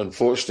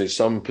 unfortunately,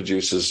 some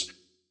producers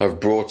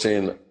have brought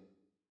in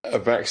a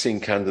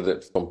vaccine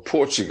candidate from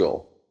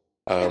Portugal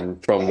from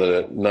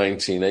the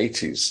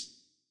 1980s.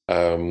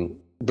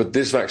 But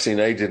this vaccine,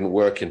 A, didn't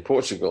work in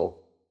Portugal,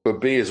 but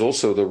B, is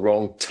also the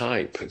wrong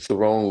type. It's the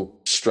wrong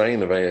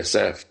strain of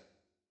ASF.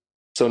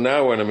 So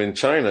now when I'm in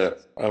China,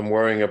 I'm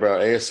worrying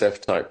about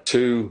ASF type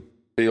 2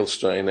 field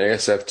strain,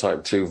 ASF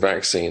type 2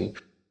 vaccine,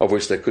 of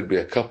which there could be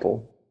a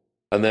couple,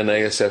 and then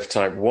ASF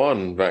type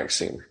 1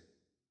 vaccine.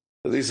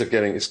 So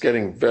it's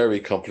getting very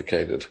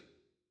complicated.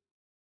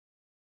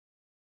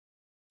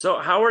 So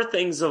how are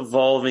things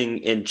evolving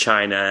in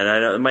China? And I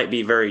know it might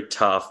be very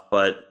tough,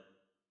 but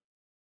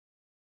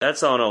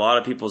that's on a lot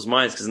of people's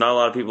minds because not a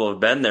lot of people have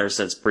been there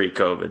since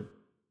pre-COVID.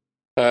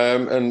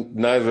 And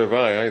neither have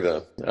I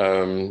either.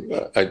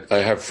 I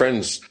have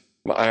friends,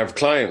 I have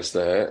clients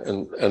there,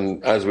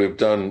 and as we've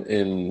done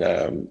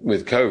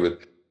with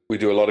COVID, we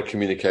do a lot of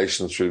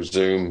communication through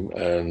Zoom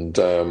and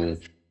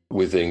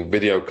within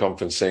video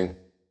conferencing.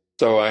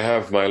 So I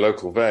have my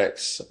local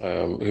vets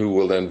who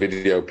will then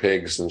video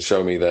pigs and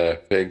show me their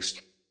pigs.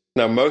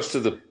 Now, most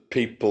of the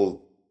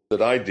people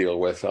that I deal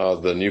with are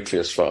the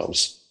nucleus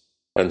farms,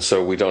 and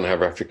so we don't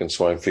have African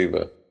swine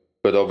fever.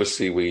 But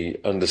obviously, we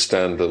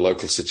understand the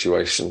local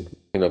situation.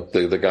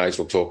 The guys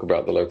will talk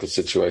about the local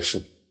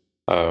situation.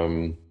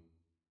 And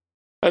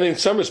in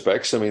some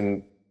respects, I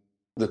mean,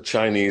 the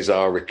Chinese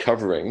are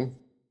recovering.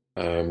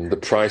 The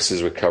price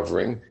is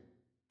recovering.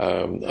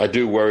 I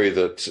do worry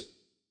that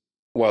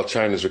while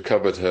China's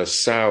recovered her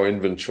sow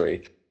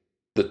inventory,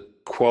 the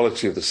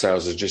quality of the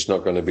sows is just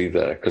not going to be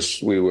there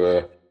because we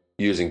were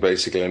using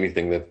basically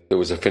anything that there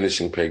was a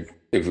finishing pig,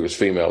 if it was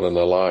female and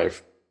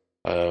alive.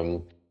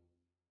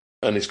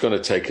 And it's going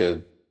to take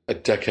a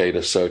decade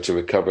or so to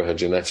recover her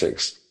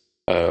genetics.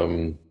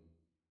 But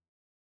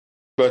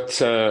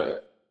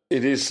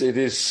it is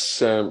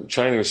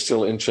China is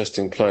still an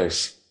interesting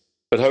place.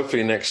 But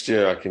hopefully next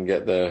year I can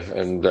get there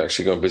and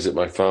actually go and visit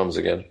my farms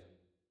again.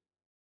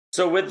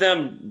 So with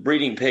them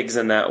breeding pigs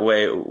in that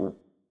way,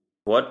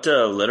 what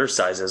litter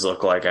sizes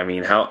look like? I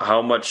mean,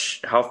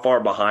 how far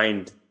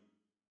behind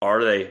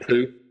are they?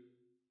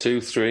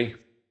 2, 3.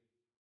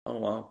 Oh,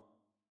 wow.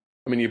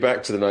 I mean, you're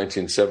back to the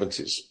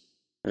 1970s.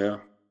 Yeah.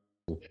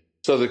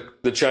 So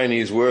the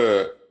Chinese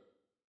to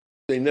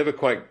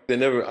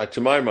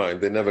my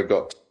mind, they never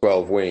got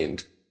 12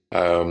 weaned.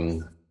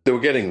 They were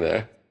getting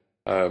there,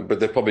 but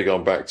they've probably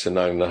gone back to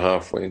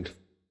 9.5 weaned.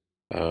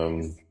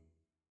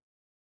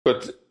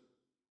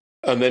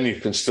 And then you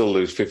can still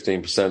lose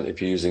 15%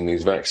 if you're using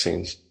these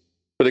vaccines.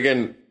 But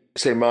again,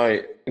 say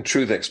my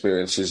truth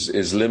experience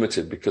is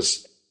limited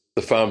because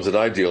the farms that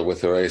I deal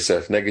with are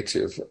ASF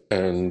negative,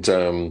 and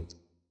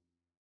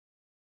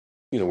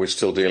we're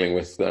still dealing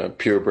with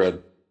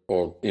purebred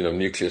or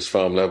nucleus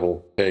farm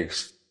level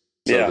pigs.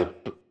 So yeah,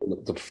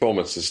 the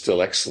performance is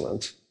still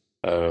excellent.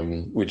 But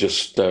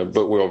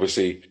we're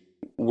obviously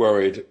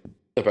worried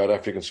about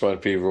African swine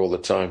fever all the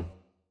time.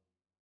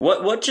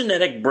 What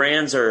genetic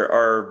brands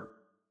are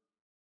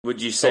would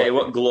you say,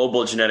 what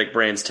global genetic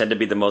brands tend to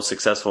be the most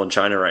successful in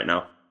China right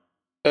now?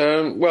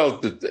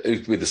 Well,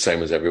 it'd be the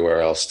same as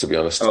everywhere else, to be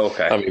honest. Oh,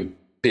 okay. I mean,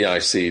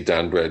 PIC,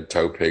 Danbred,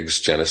 Topigs,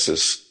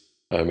 Genesis.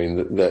 I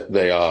mean,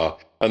 they are.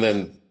 And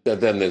then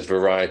there's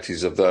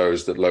varieties of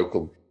those that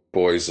local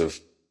boys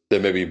they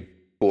maybe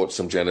bought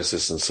some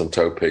Genesis and some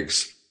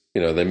Topigs.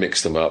 They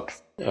mix them up.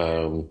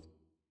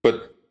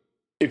 But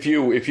if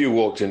you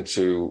walked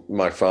into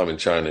my farm in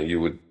China,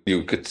 you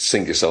could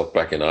sink yourself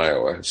back in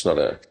Iowa. It's not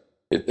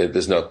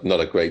there's not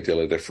a great deal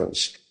of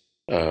difference.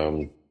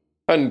 And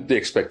the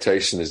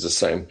expectation is the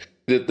same.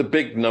 The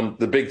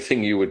big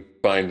thing you would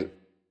find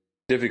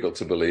difficult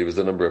to believe is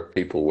the number of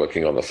people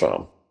working on the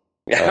farm.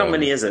 How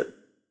many is it?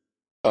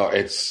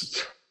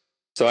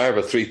 So I have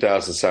a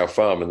 3,000 sow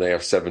farm, and they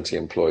have 70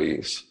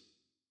 employees.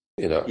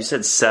 You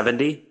said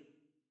 70?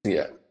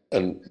 Yeah,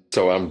 and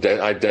so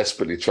I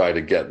desperately try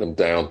to get them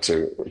down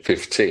to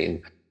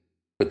 15,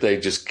 but they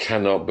just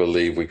cannot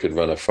believe we could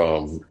run a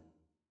farm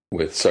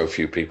with so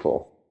few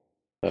people.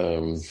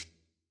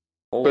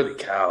 Holy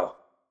cow!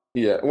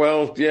 Yeah,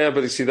 well, yeah,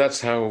 but you see,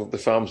 that's how the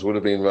farms would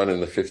have been run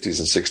in the 50s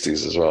and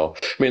 60s as well.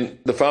 I mean,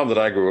 the farm that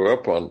I grew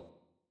up on,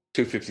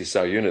 250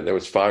 sow unit, there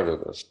was 5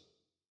 of us.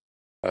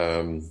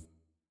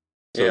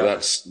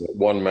 That's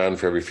 1 man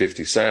for every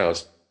 50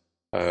 sows.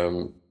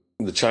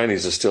 The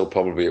Chinese are still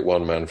probably at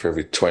 1 man for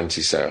every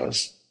 20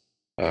 sows,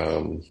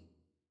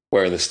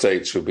 where in the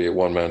States would be at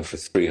 1 man for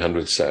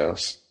 300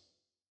 sows.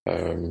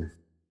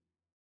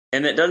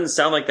 And it doesn't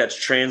sound like that's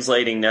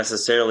translating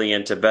necessarily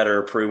into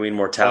better proving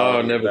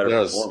mortality or better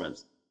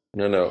performance.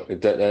 No.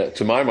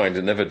 To my mind,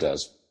 it never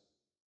does.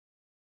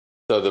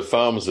 So the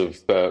farms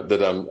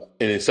that I'm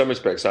in some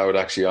respects, I would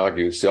actually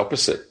argue it's the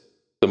opposite.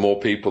 The more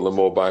people, the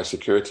more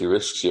biosecurity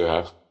risks you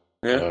have.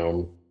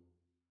 Yeah.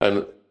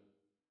 And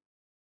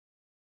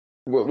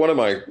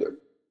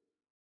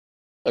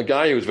a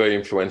guy who was very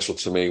influential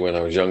to me when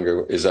I was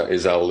younger is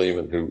Al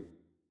Lehman, who,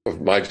 of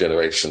my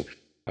generation,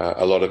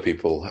 a lot of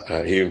people,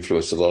 he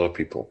influenced a lot of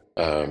people.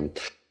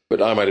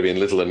 But I might have been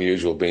a little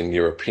unusual being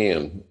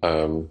European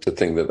to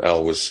think that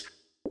Al was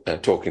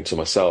talking to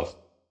myself.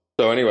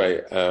 So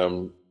anyway,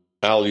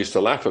 Al used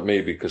to laugh at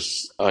me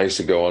because I used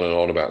to go on and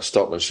on about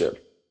stockmanship.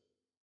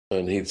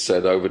 And he'd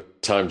said, over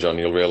time, John,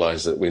 you'll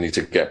realize that we need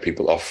to get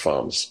people off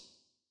farms.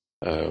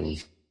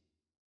 And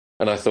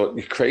I thought,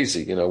 you're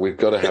crazy. We've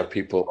got to have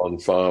people on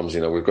farms.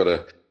 We've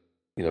got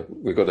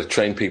to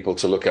train people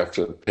to look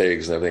after the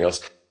pigs and everything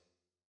else.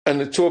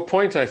 And to a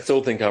point, I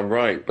still think I'm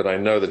right, but I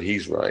know that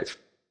he's right.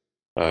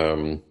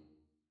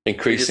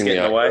 Increasingly,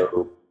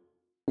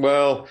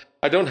 well,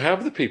 I don't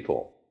have the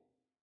people.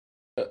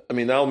 I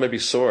mean, Al maybe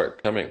saw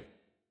it coming.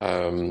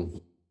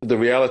 The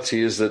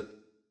reality is that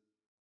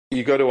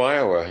you go to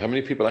Iowa, how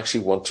many people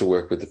actually want to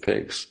work with the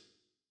pigs?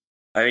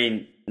 I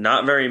mean,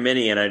 not very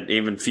many, and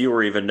even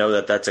fewer even know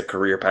that that's a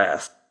career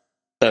path.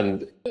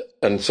 And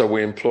so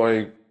we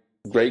employ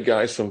great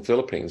guys from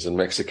Philippines and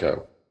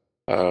Mexico.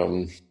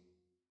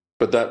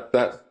 But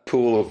that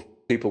pool of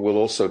people will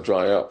also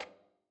dry up.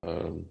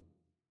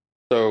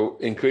 So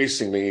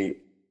increasingly,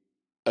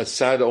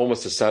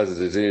 almost as sad as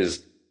it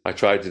is, I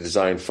try to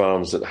design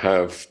farms that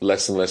have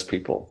less and less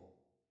people.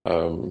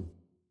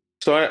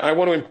 So I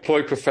want to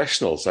employ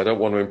professionals. I don't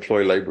want to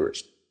employ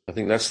laborers. I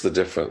think that's the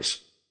difference.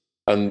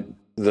 And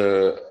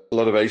a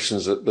lot of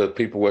Asians, the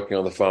people working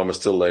on the farm are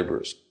still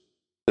laborers.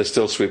 They're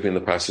still sweeping the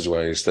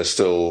passageways. They're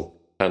still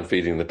hand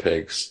feeding the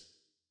pigs.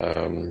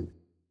 And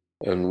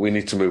we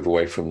need to move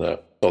away from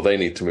that, or they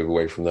need to move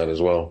away from that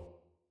as well.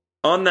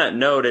 On that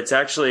note, it's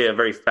actually a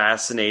very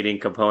fascinating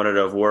component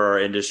of where our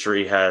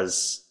industry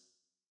has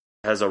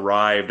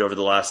arrived over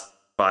the last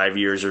 5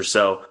 years or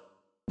so.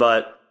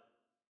 But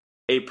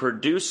a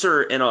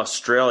producer in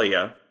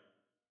Australia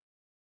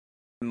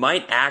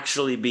might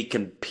actually be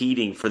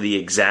competing for the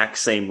exact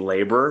same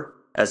labor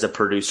as a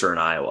producer in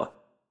Iowa.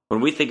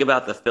 When we think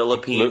about the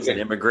Philippines and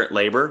immigrant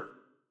labor,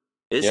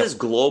 this is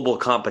global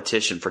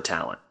competition for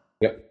talent.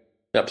 Yep,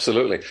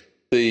 absolutely.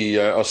 The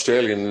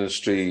Australian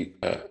industry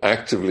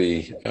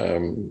actively,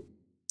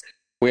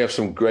 we have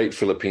some great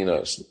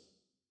Filipinos.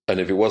 And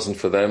if it wasn't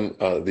for them,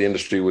 the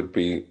industry would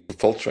be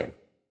faltering.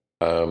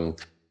 And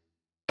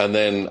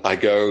then I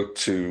do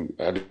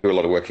a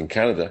lot of work in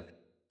Canada.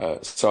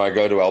 So I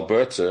go to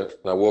Alberta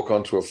and I walk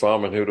onto a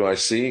farm, and who do I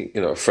see?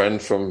 A friend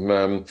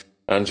from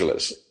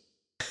Angeles.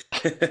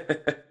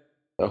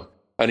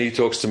 And he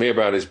talks to me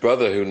about his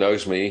brother who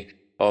knows me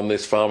on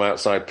this farm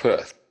outside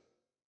Perth.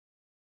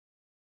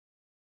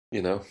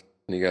 And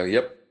you go,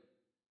 yep,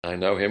 I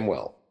know him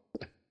well.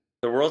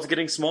 The world's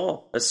getting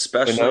small,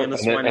 especially in the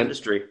swine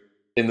industry.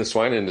 In the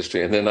swine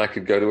industry. And then I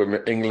could go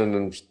to England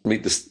and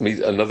meet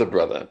another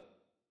brother.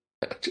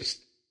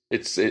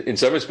 It's in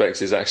some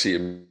respects, it's actually,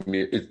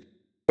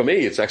 for me,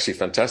 it's actually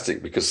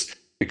fantastic because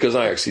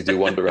I actually do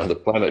wander around the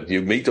planet.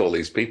 You meet all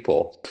these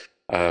people.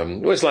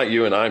 It's like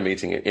you and I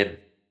meeting in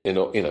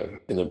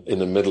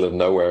the middle of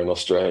nowhere in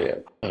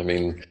Australia. I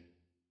mean,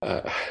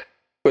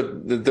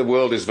 but the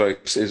world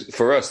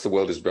for us, the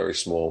world is very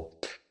small.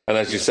 And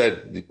as you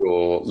said,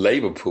 your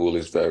labor pool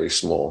is very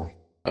small.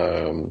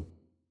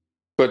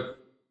 But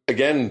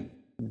again,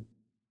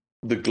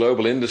 the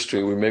global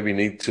industry, we maybe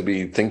need to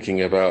be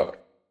thinking about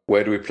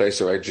where do we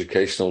place our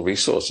educational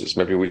resources?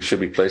 Maybe we should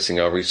be placing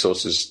our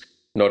resources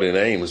not in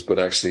Ames, but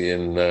actually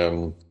in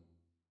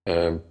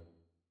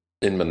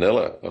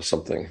Manila or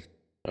something.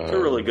 That's a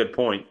really good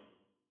point.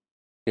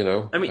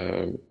 I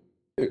mean,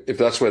 if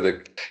that's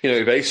where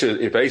if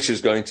Asia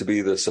is going to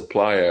be the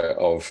supplier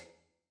of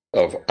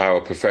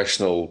our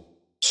professional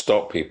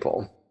stock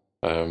people,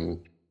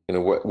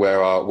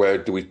 where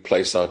do we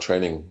place our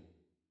training?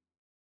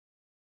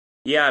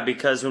 Yeah,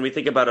 because when we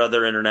think about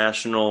other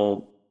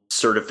international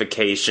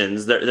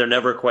certifications, they're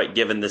never quite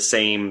given the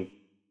same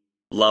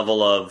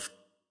level of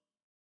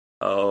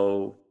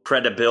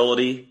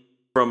credibility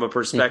from a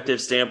perspective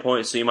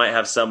standpoint. So you might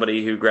have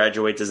somebody who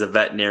graduates as a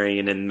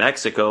veterinarian in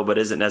Mexico, but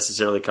isn't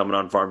necessarily coming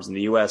on farms in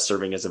the U.S.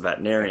 serving as a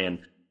veterinarian.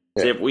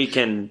 Yeah. So if we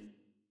can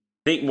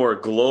think more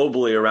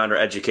globally around our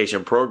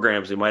education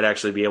programs, we might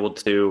actually be able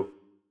to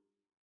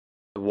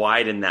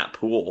widen that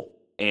pool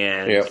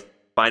and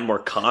find more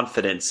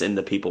confidence in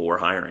the people we're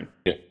hiring.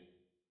 Yeah.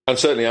 And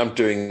certainly I'm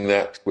doing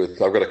that I've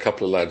got a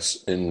couple of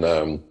lads in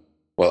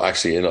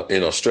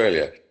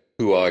Australia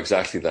who are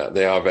exactly that.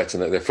 They are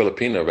they're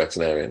Filipino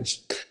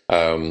veterinarians.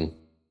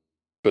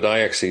 But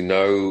I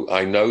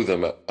know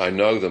them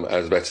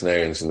as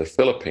veterinarians in the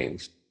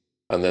Philippines.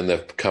 And then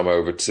they've come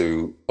over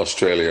to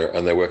Australia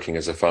and they're working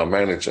as a farm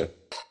manager.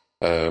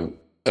 And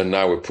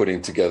now we're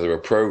putting together a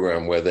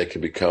program where they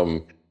can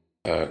become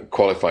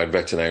qualified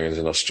veterinarians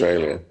in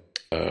Australia.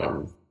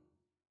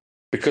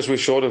 Because we're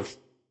short of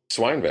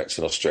swine vets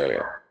in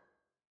Australia,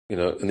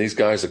 and these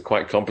guys are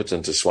quite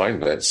competent as swine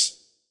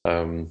vets.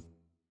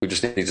 We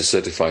just need to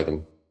certify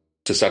them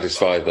to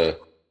satisfy the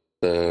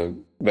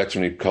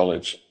veterinary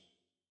college.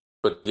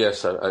 But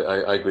yes,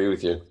 I agree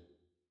with you.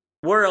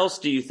 Where else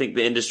do you think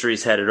the industry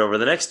is headed over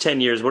the next 10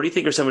 years? What do you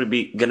think are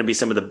going to be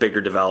some of the bigger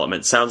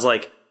developments? Sounds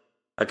like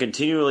a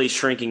continually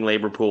shrinking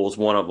labor pool is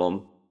one of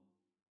them.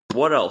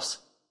 What else?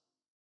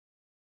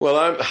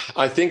 Well,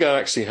 I think I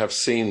actually have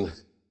seen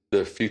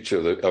the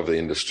future of the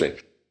industry.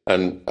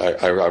 And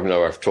I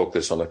know I've talked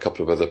this on a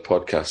couple of other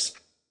podcasts.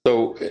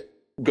 So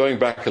going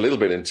back a little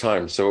bit in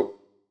time, so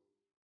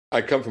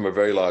I come from a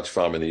very large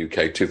farm in the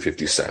UK,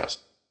 250 sows.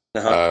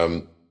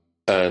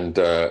 And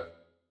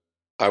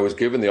I was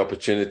given the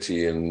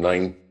opportunity in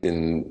late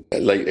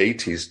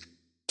 80s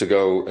to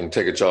go and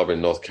take a job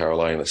in North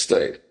Carolina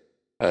State.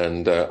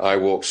 And I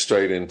walked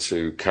straight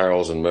into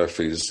Carroll's and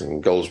Murphy's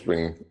and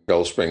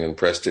Goldspring and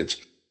Prestige,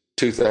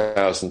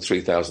 2,000,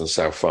 3,000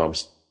 sow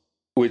farms,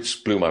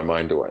 which blew my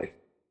mind away.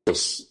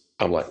 Because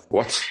I'm like,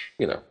 what?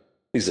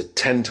 These are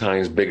 10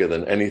 times bigger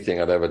than anything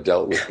I'd ever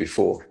dealt with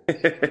before.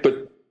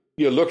 But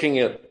you're looking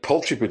at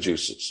poultry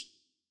producers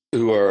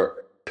who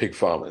are pig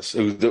farmers,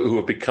 who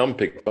have become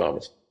pig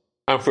farmers.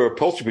 And for a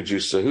poultry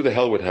producer, who the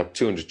hell would have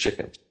 200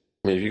 chickens?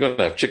 I mean, if you're going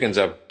to have chickens,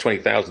 have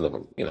 20,000 of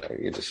them.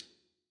 You just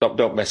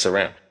don't mess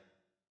around.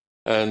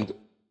 And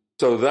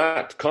so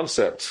that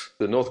concept,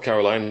 the North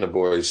Carolina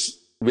boys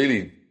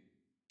really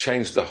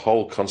changed the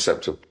whole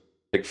concept of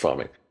pig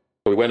farming.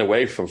 We went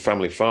away from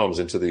family farms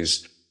into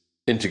these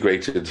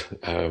integrated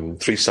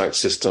 3-site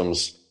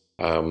systems.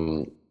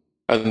 And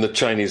the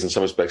Chinese, in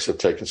some respects, have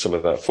taken some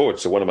of that forward.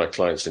 So one of my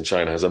clients in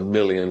China has 1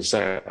 million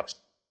sows.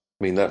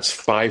 I mean, that's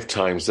 5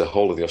 times the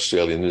whole of the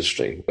Australian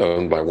industry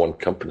owned by one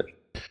company.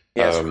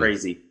 Yeah, it's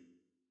crazy.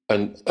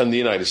 And the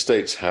United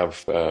States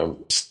have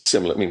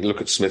similar. I mean, look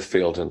at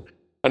Smithfield. And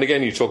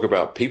again, you talk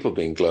about people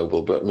being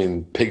global, but I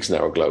mean, pigs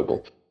now are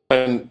global.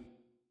 And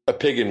a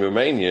pig in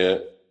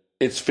Romania,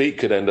 its feet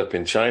could end up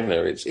in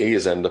China. Its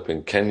ears end up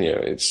in Kenya.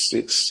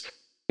 Its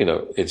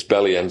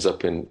belly ends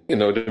up in,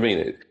 what I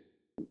mean?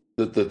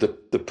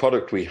 The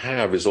product we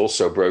have is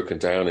also broken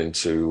down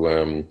into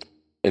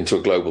a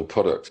global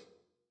product.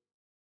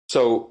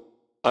 So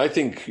I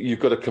think you've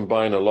got to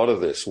combine a lot of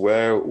this.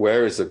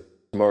 Where is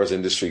tomorrow's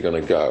industry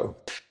going to go?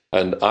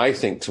 And I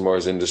think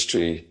tomorrow's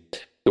industry,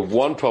 the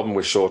one problem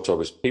we're short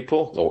of is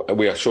people, or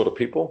we are short of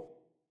people.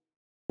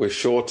 We're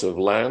short of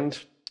land.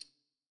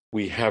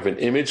 We have an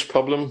image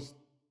problem.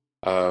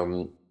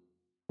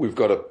 We've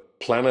got a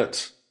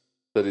planet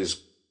that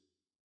is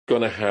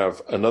going to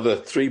have another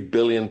 3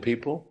 billion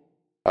people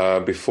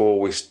before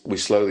we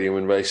slow the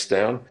human race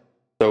down.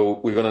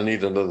 So we're going to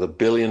need another 1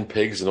 billion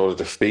pigs in order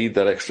to feed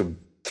that extra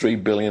 3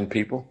 billion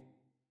people.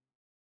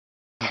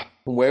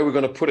 Where are we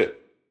going to put it?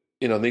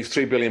 These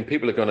 3 billion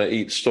people are going to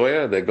eat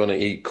soya. They're going to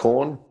eat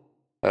corn.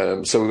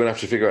 So we're going to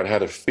have to figure out how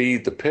to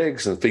feed the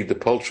pigs and feed the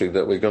poultry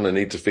that we're going to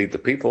need to feed the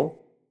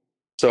people.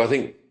 So I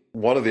think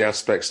one of the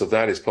aspects of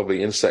that is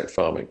probably insect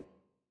farming.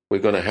 We're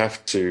going to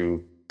have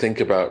to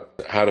think about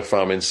how to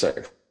farm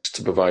insects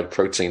to provide a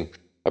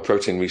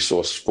protein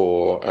resource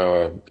for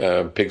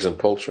our pigs and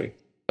poultry,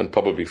 and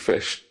probably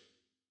fish.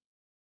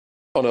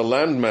 On a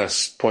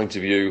landmass point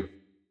of view,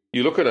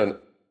 you look at an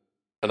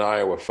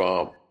Iowa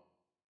farm,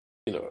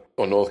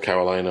 or North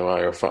Carolina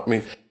Iowa farm. I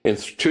mean, in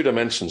 2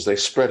 dimensions, they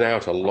spread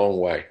out a long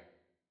way.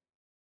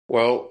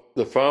 Well,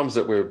 the farms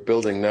that we're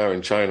building now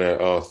in China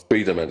are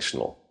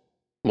 3-dimensional,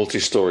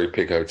 multi-story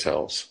pig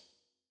hotels.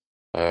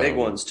 Big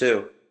ones,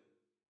 too.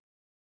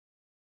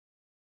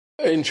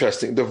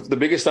 Interesting. The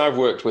biggest I've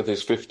worked with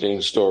is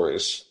 15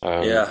 stories.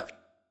 Yeah.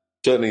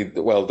 Certainly,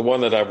 well, the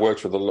one that I've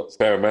worked with a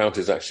fair amount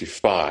is actually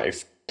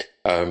 5.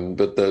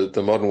 But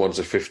the modern ones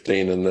are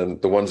 15, and then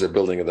the ones they're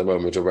building at the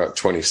moment are about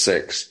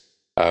 26.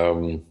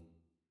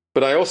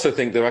 But I also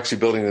think they're actually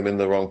building them in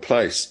the wrong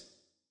place.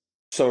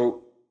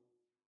 So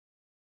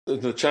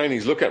the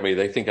Chinese look at me,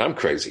 they think I'm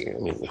crazy. I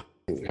mean,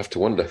 you have to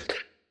wonder.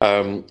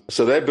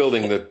 So they're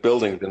building the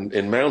buildings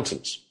in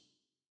mountains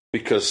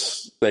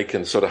because they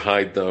can sort of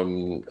hide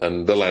them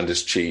and the land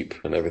is cheap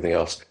and everything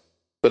else.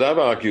 But I've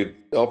argued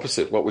the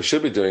opposite. What we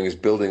should be doing is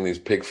building these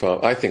pig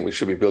farms. I think we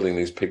should be building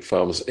these pig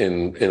farms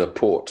in a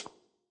port.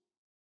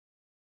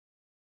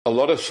 A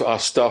lot of our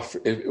stuff,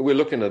 we're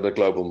looking at a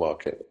global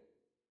market.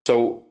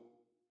 So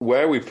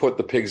where we put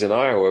the pigs in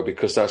Iowa,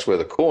 because that's where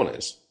the corn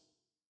is,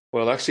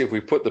 well, actually, if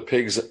we put the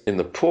pigs in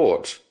the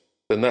port,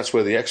 then that's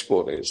where the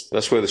export is.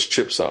 That's where the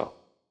ships are.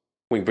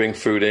 We can bring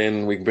food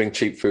in, we can bring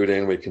cheap food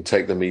in, we can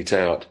take the meat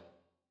out.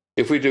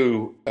 If we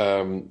do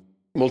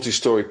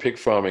multi-story pig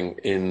farming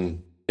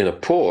in a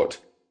port,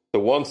 the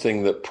one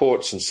thing that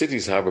ports and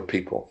cities have are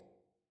people.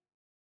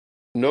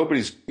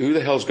 Who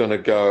the hell's going to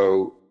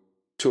go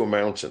to a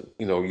mountain?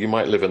 You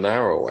might live an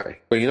hour away,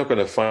 but you're not going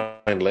to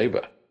find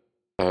labor.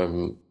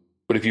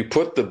 But if you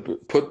put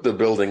the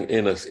building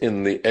in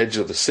the edge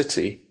of the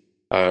city,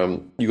 you're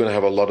going to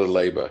have a lot of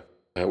labor,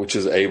 which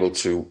is able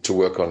to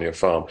work on your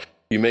farm.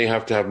 You may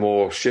have to have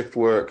more shift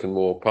work and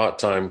more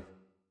part-time.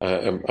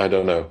 I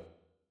don't know.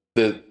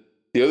 The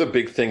other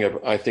big thing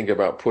I think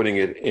about putting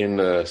it in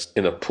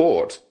a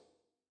port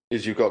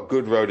is you've got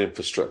good road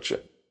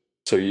infrastructure.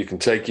 So you can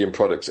take your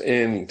products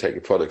in, you can take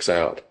your products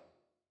out.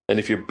 And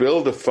if you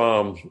build a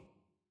farm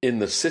in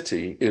the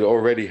city, it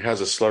already has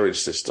a slurry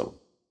system.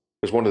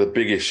 Because one of the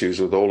big issues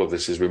with all of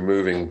this is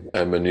removing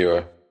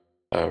manure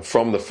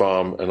from the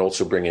farm and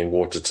also bringing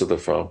water to the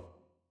farm.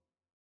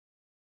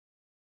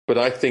 But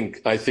I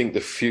think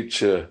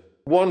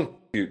one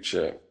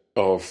future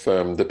of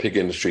the pig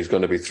industry is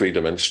going to be 3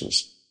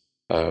 dimensions.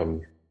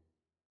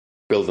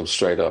 Build them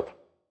straight up.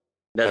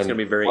 That's going to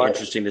be very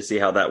interesting to see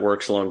how that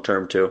works long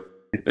term too.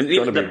 It's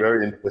going to be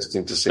very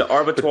interesting to see. The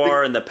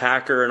arbitoire and the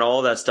packer and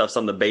all that stuff's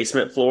on the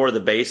basement floor, the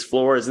base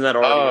floor. Isn't that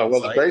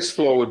already? The base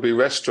floor would be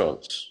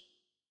restaurants.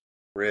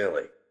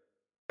 Really?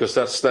 Because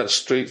that's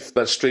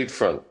street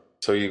front.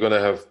 So you're going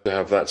to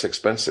have that's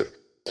expensive.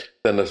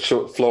 Then the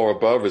floor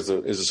above is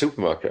a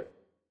supermarket.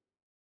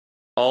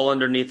 All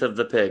underneath of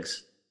the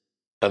pigs.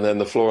 And then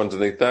the floor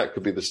underneath that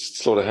could be the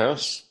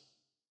slaughterhouse.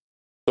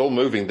 It's all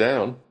moving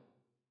down.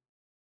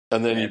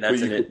 And then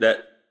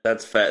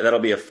that'll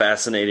be a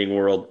fascinating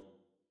world.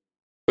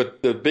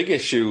 But the big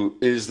issue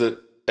is that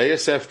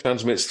ASF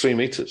transmits 3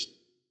 meters.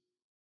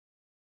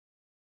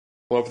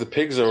 Well, if the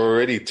pigs are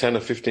already 10 or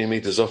 15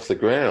 meters off the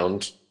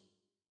ground,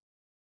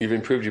 you've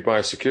improved your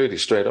biosecurity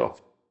straight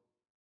off.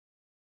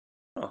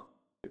 Oh,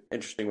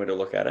 interesting way to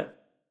look at it.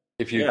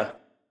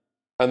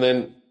 And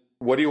then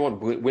what do you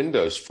want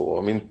windows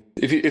for? I mean,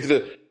 if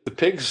the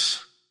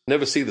pigs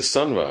never see the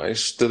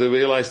sunrise, do they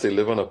realize they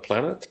live on a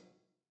planet?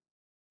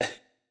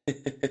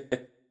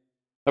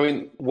 I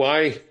mean,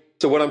 why?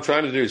 So what I'm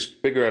trying to do is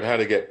figure out how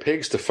to get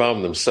pigs to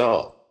farm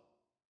themselves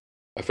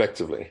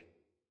effectively.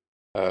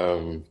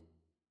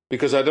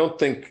 Because I don't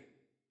think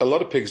a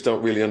lot of pigs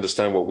don't really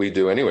understand what we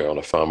do anyway on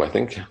a farm, I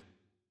think.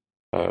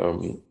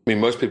 I mean,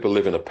 most people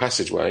live in a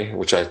passageway,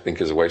 which I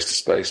think is a waste of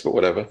space, but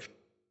whatever.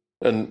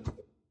 And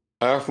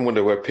I often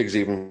wonder where pigs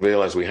even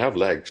realize we have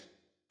legs,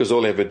 because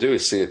all they ever do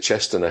is see a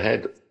chest and a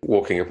head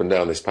walking up and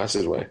down this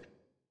passageway.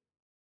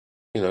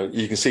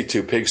 You can see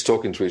 2 pigs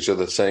talking to each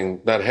other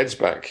saying, that head's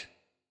back.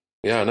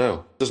 Yeah, I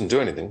know. Doesn't do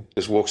anything.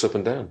 Just walks up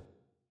and down.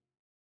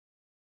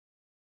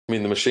 I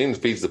mean, the machine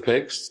feeds the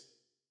pigs.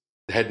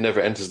 The head never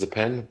enters the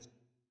pen.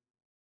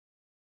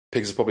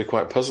 Pigs are probably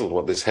quite puzzled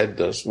what this head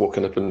does,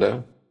 walking up and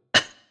down.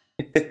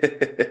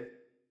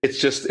 It's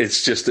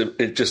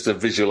just a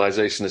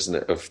visualization, isn't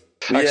it?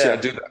 I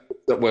do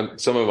that when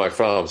some of my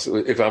farms.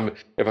 If I've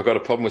got a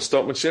problem with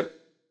stockmanship,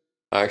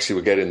 I actually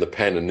would get in the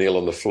pen and kneel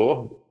on the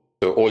floor.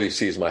 So all you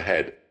see is my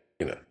head,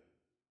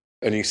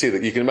 And you see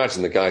that you can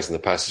imagine the guys in the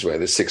passageway.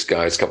 There's 6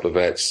 guys, a couple of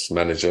vets,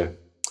 manager,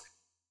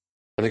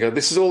 and they go,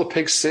 "This is all the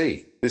pigs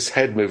see. This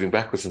head moving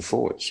backwards and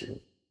forwards."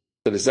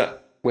 So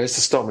where's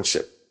the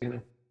stockmanship?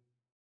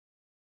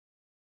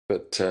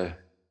 But then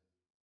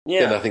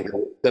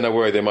I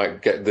worry they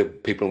might get the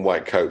people in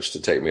white coats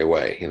to take me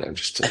away.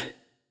 Just to.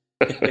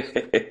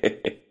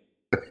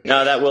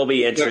 No, that will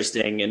be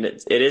interesting, and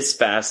it is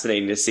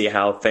fascinating to see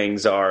how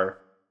things are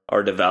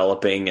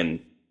developing.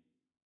 And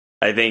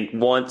I think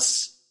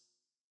once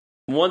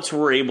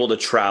we're able to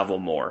travel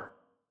more,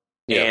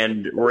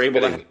 and we're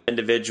able to have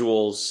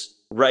individuals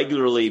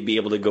regularly be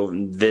able to go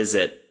and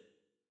visit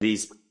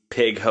these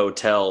pig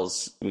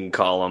hotels, we can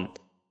call them.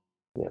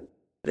 Yeah.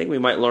 I think we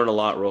might learn a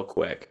lot real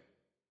quick.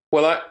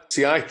 Well,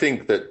 I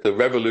think that the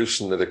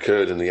revolution that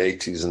occurred in the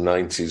 80s and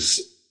 90s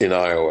in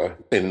Iowa,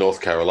 in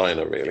North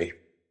Carolina, really,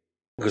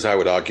 because I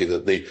would argue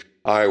that the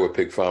Iowa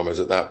pig farmers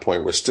at that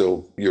point were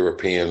still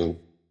European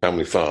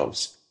family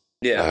farms.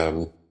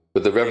 Yeah.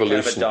 But the revolution...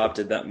 They have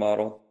adopted that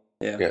model.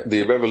 Yeah.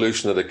 The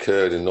revolution that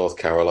occurred in North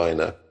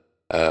Carolina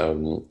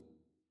in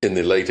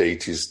the late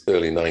 80s,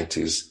 early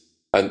 90s,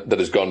 and that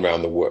has gone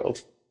around the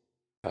world.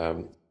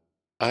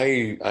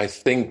 I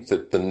think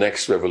that the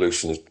next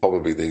revolution is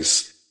probably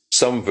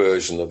some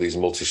version of these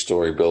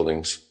multi-story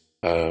buildings,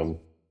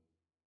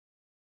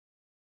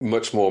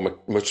 much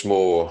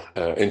more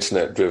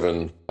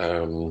internet-driven,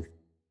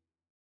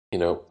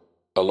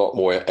 a lot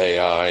more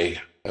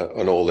AI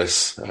and all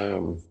this.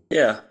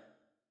 Yeah.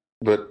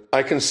 But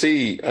I can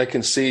see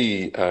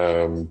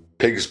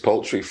pigs,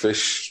 poultry,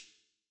 fish,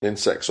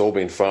 insects all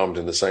being farmed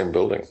in the same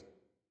building.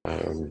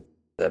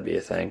 That'd be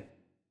a thing.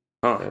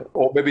 Huh.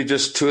 Or maybe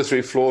just 2 or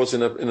 3 floors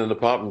in an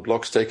apartment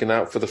block's taken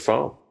out for the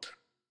farm.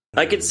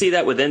 I could see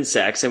that with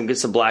insects and get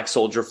some black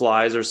soldier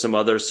flies or some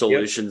other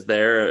solutions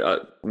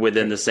there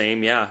within the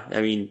same. Yeah. I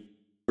mean,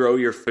 grow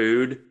your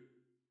food.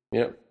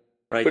 Yeah.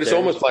 Right. But it's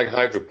almost like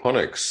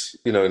hydroponics,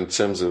 in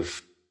terms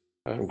of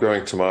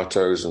growing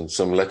tomatoes and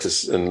some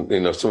lettuce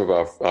and, some of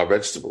our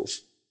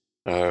vegetables.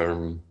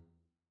 I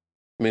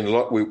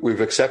mean,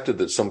 we've accepted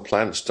that some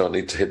plants don't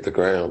need to hit the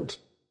ground.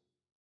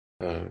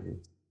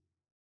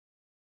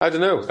 I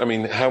don't know. I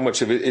mean, how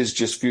much of it is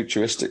just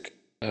futuristic?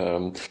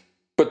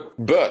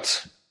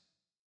 But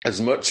as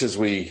much as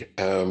we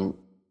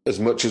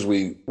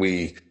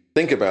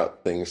think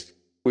about things,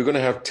 we're going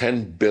to have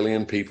 10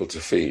 billion people to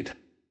feed,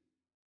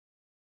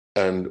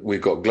 and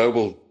we've got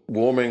global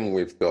warming,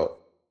 we've got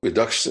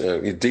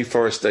reduction,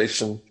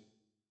 deforestation,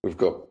 we've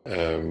got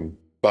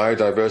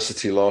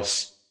biodiversity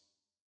loss,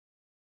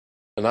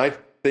 and I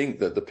think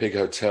that the Pig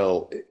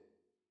Hotel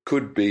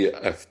could be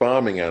a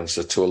farming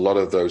answer to a lot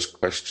of those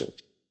questions.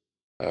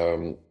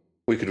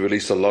 We could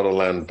release a lot of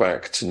land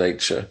back to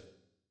nature.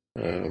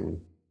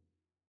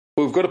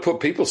 But we've got to put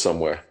people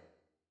somewhere.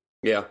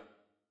 Yeah.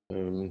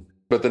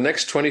 But the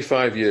next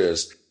 25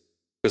 years,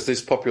 because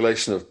this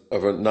population of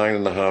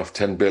 9.5,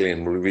 10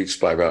 billion will be reached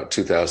by about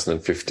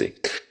 2050.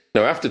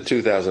 Now, after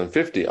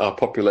 2050, our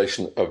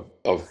population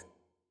of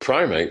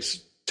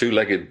primates,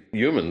 2-legged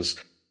humans,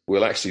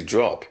 will actually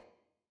drop.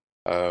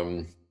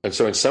 And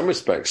so in some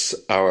respects,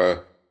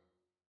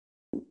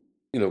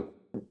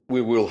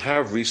 we will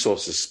have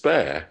resources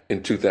spare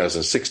in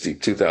 2060,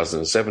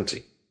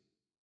 2070.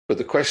 But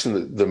the question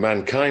that the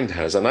mankind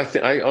has, and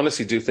I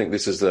honestly do think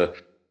this is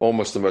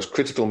almost the most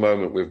critical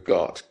moment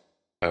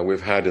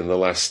we've had in the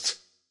last,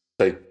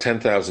 say,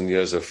 10,000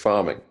 years of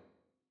farming.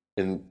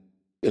 In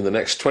the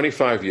next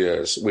 25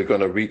 years, we're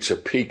going to reach a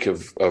peak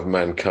of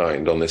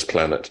mankind on this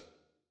planet.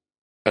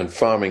 And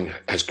farming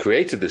has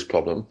created this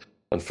problem,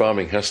 and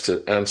farming has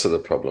to answer the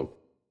problem.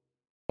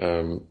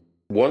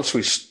 Once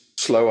we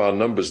slow our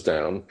numbers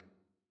down,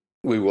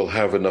 we will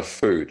have enough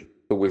food.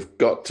 But we've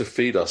got to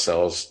feed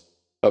ourselves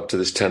up to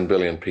this 10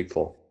 billion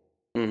people.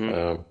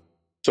 Mm-hmm.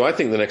 So I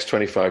think the next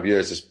 25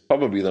 years is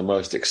probably the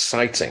most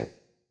exciting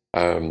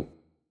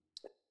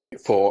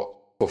for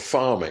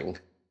farming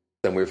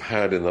than we've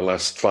had in the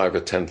last 5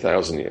 or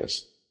 10,000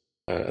 years.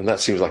 And that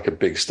seems like a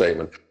big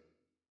statement.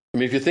 I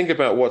mean, if you think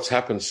about what's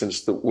happened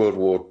since the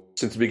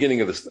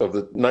beginning of the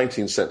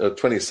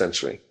 20th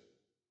century,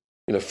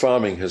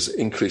 farming has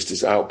increased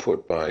its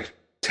output by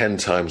 10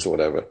 times or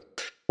whatever.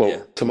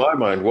 Well, to my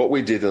mind, what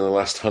we did in the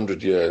last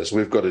 100 years,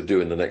 we've got to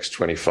do in the next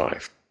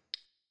 25.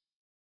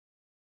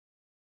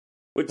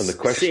 Which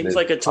seems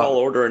like a tall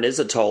order, and is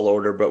a tall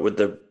order, but with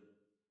the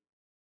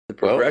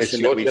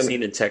progression that we've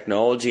seen in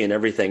technology and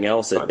everything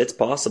else, it's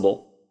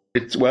possible.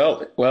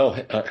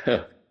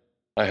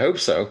 I hope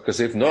so, because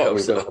if not,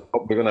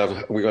 we're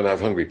going to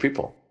have hungry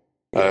people.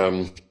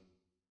 Yeah.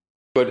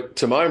 But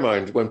to my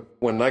mind,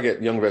 when I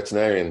get young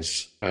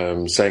veterinarians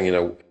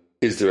saying,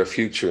 is there a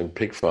future in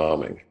pig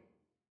farming?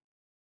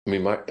 I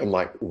mean, I'm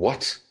like,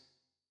 what?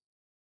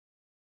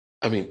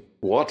 I mean,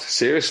 what?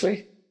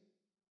 Seriously?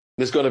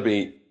 There's going to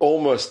be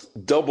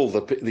almost double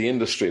the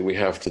industry we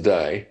have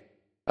today.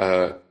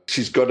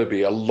 She's got to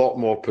be a lot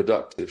more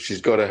productive.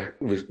 She's got to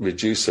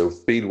reduce her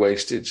feed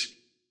wastage.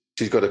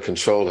 She's got to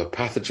control her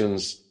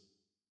pathogens.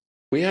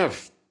 We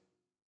have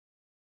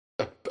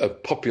a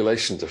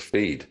population to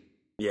feed.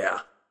 Yeah.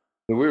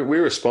 We're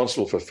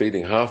responsible for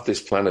feeding half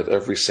this planet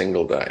every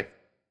single day.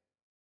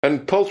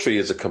 And poultry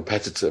is a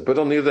competitor, but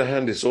on the other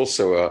hand, it's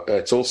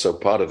also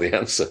part of the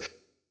answer.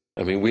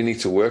 I mean, we need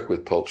to work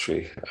with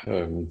poultry.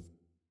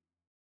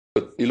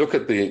 But you look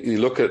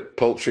at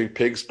poultry,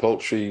 pigs,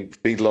 poultry,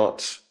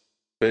 feedlots,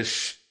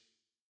 fish.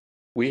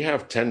 We're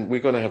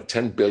going to have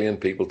 10 billion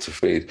people to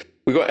feed.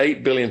 We've got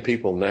 8 billion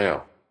people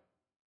now.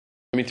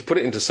 I mean, to put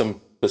it into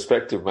some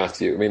perspective,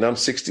 Matthew, I mean, I'm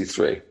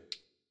 63.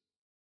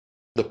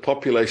 The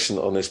population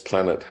on this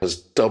planet has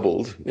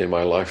doubled in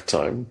my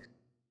lifetime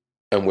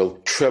and will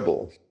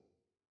treble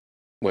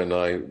when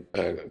I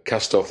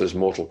cast off this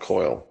mortal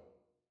coil.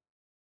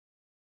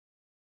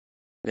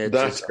 That,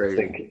 I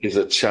think, is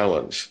a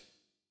challenge.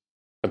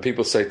 And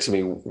people say to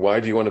me, why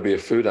do you want to be a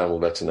food animal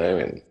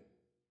veterinarian?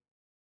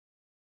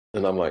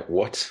 And I'm like,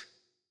 what?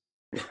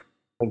 I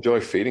enjoy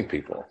feeding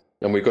people.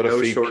 And we've got to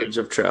feed shortage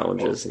of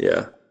challenges,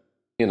 yeah.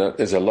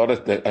 There's a lot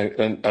of,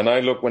 and I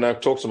look, when I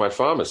talk to my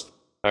farmers,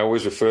 I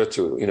always refer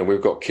to,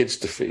 we've got kids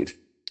to feed.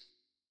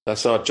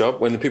 That's our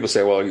job. When the people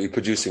say, well, you're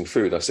producing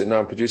food, I say, no,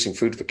 I'm producing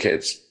food for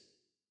kids.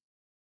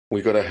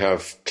 We've got to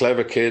have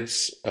clever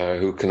kids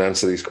who can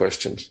answer these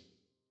questions.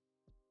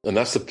 And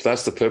that's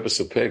the purpose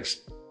of pigs.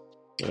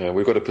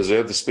 We've got to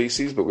preserve the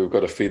species, but we've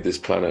got to feed this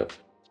planet.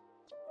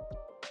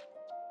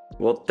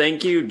 Well,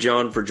 thank you,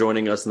 John, for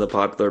joining us in the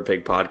Popular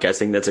Pig podcast. I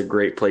think that's a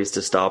great place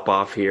to stop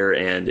off here,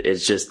 and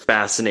it's just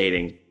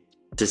fascinating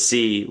to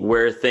see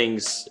where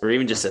things, or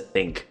even just to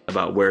think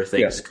about where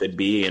things could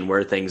be and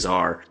where things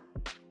are.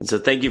 And so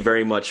thank you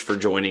very much for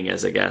joining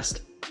as a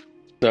guest.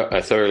 No,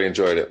 I thoroughly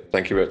enjoyed it.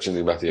 Thank you very much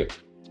indeed, Matthew.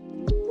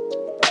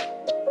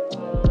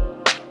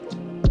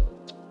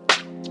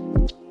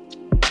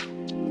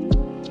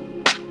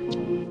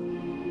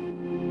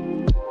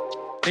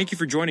 Thank you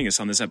for joining us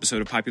on this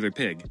episode of Popular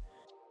Pig.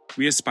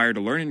 We aspire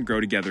to learn and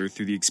grow together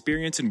through the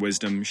experience and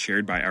wisdom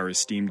shared by our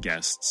esteemed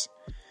guests.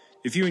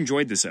 If you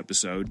enjoyed this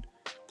episode,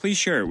 please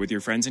share it with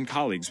your friends and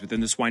colleagues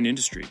within the swine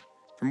industry.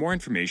 For more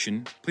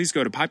information, please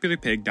go to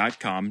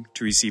popularpig.com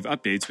to receive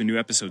updates when new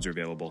episodes are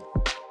available.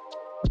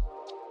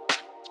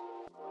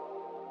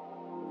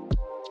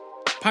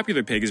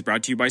 Popular Pig is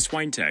brought to you by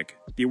SwineTech,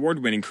 the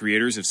award-winning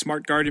creators of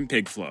SmartGuard and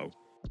PigFlow.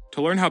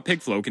 To learn how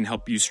PigFlow can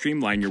help you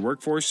streamline your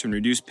workforce and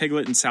reduce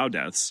piglet and sow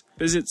deaths,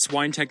 visit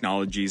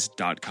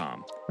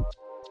swinetechnologies.com.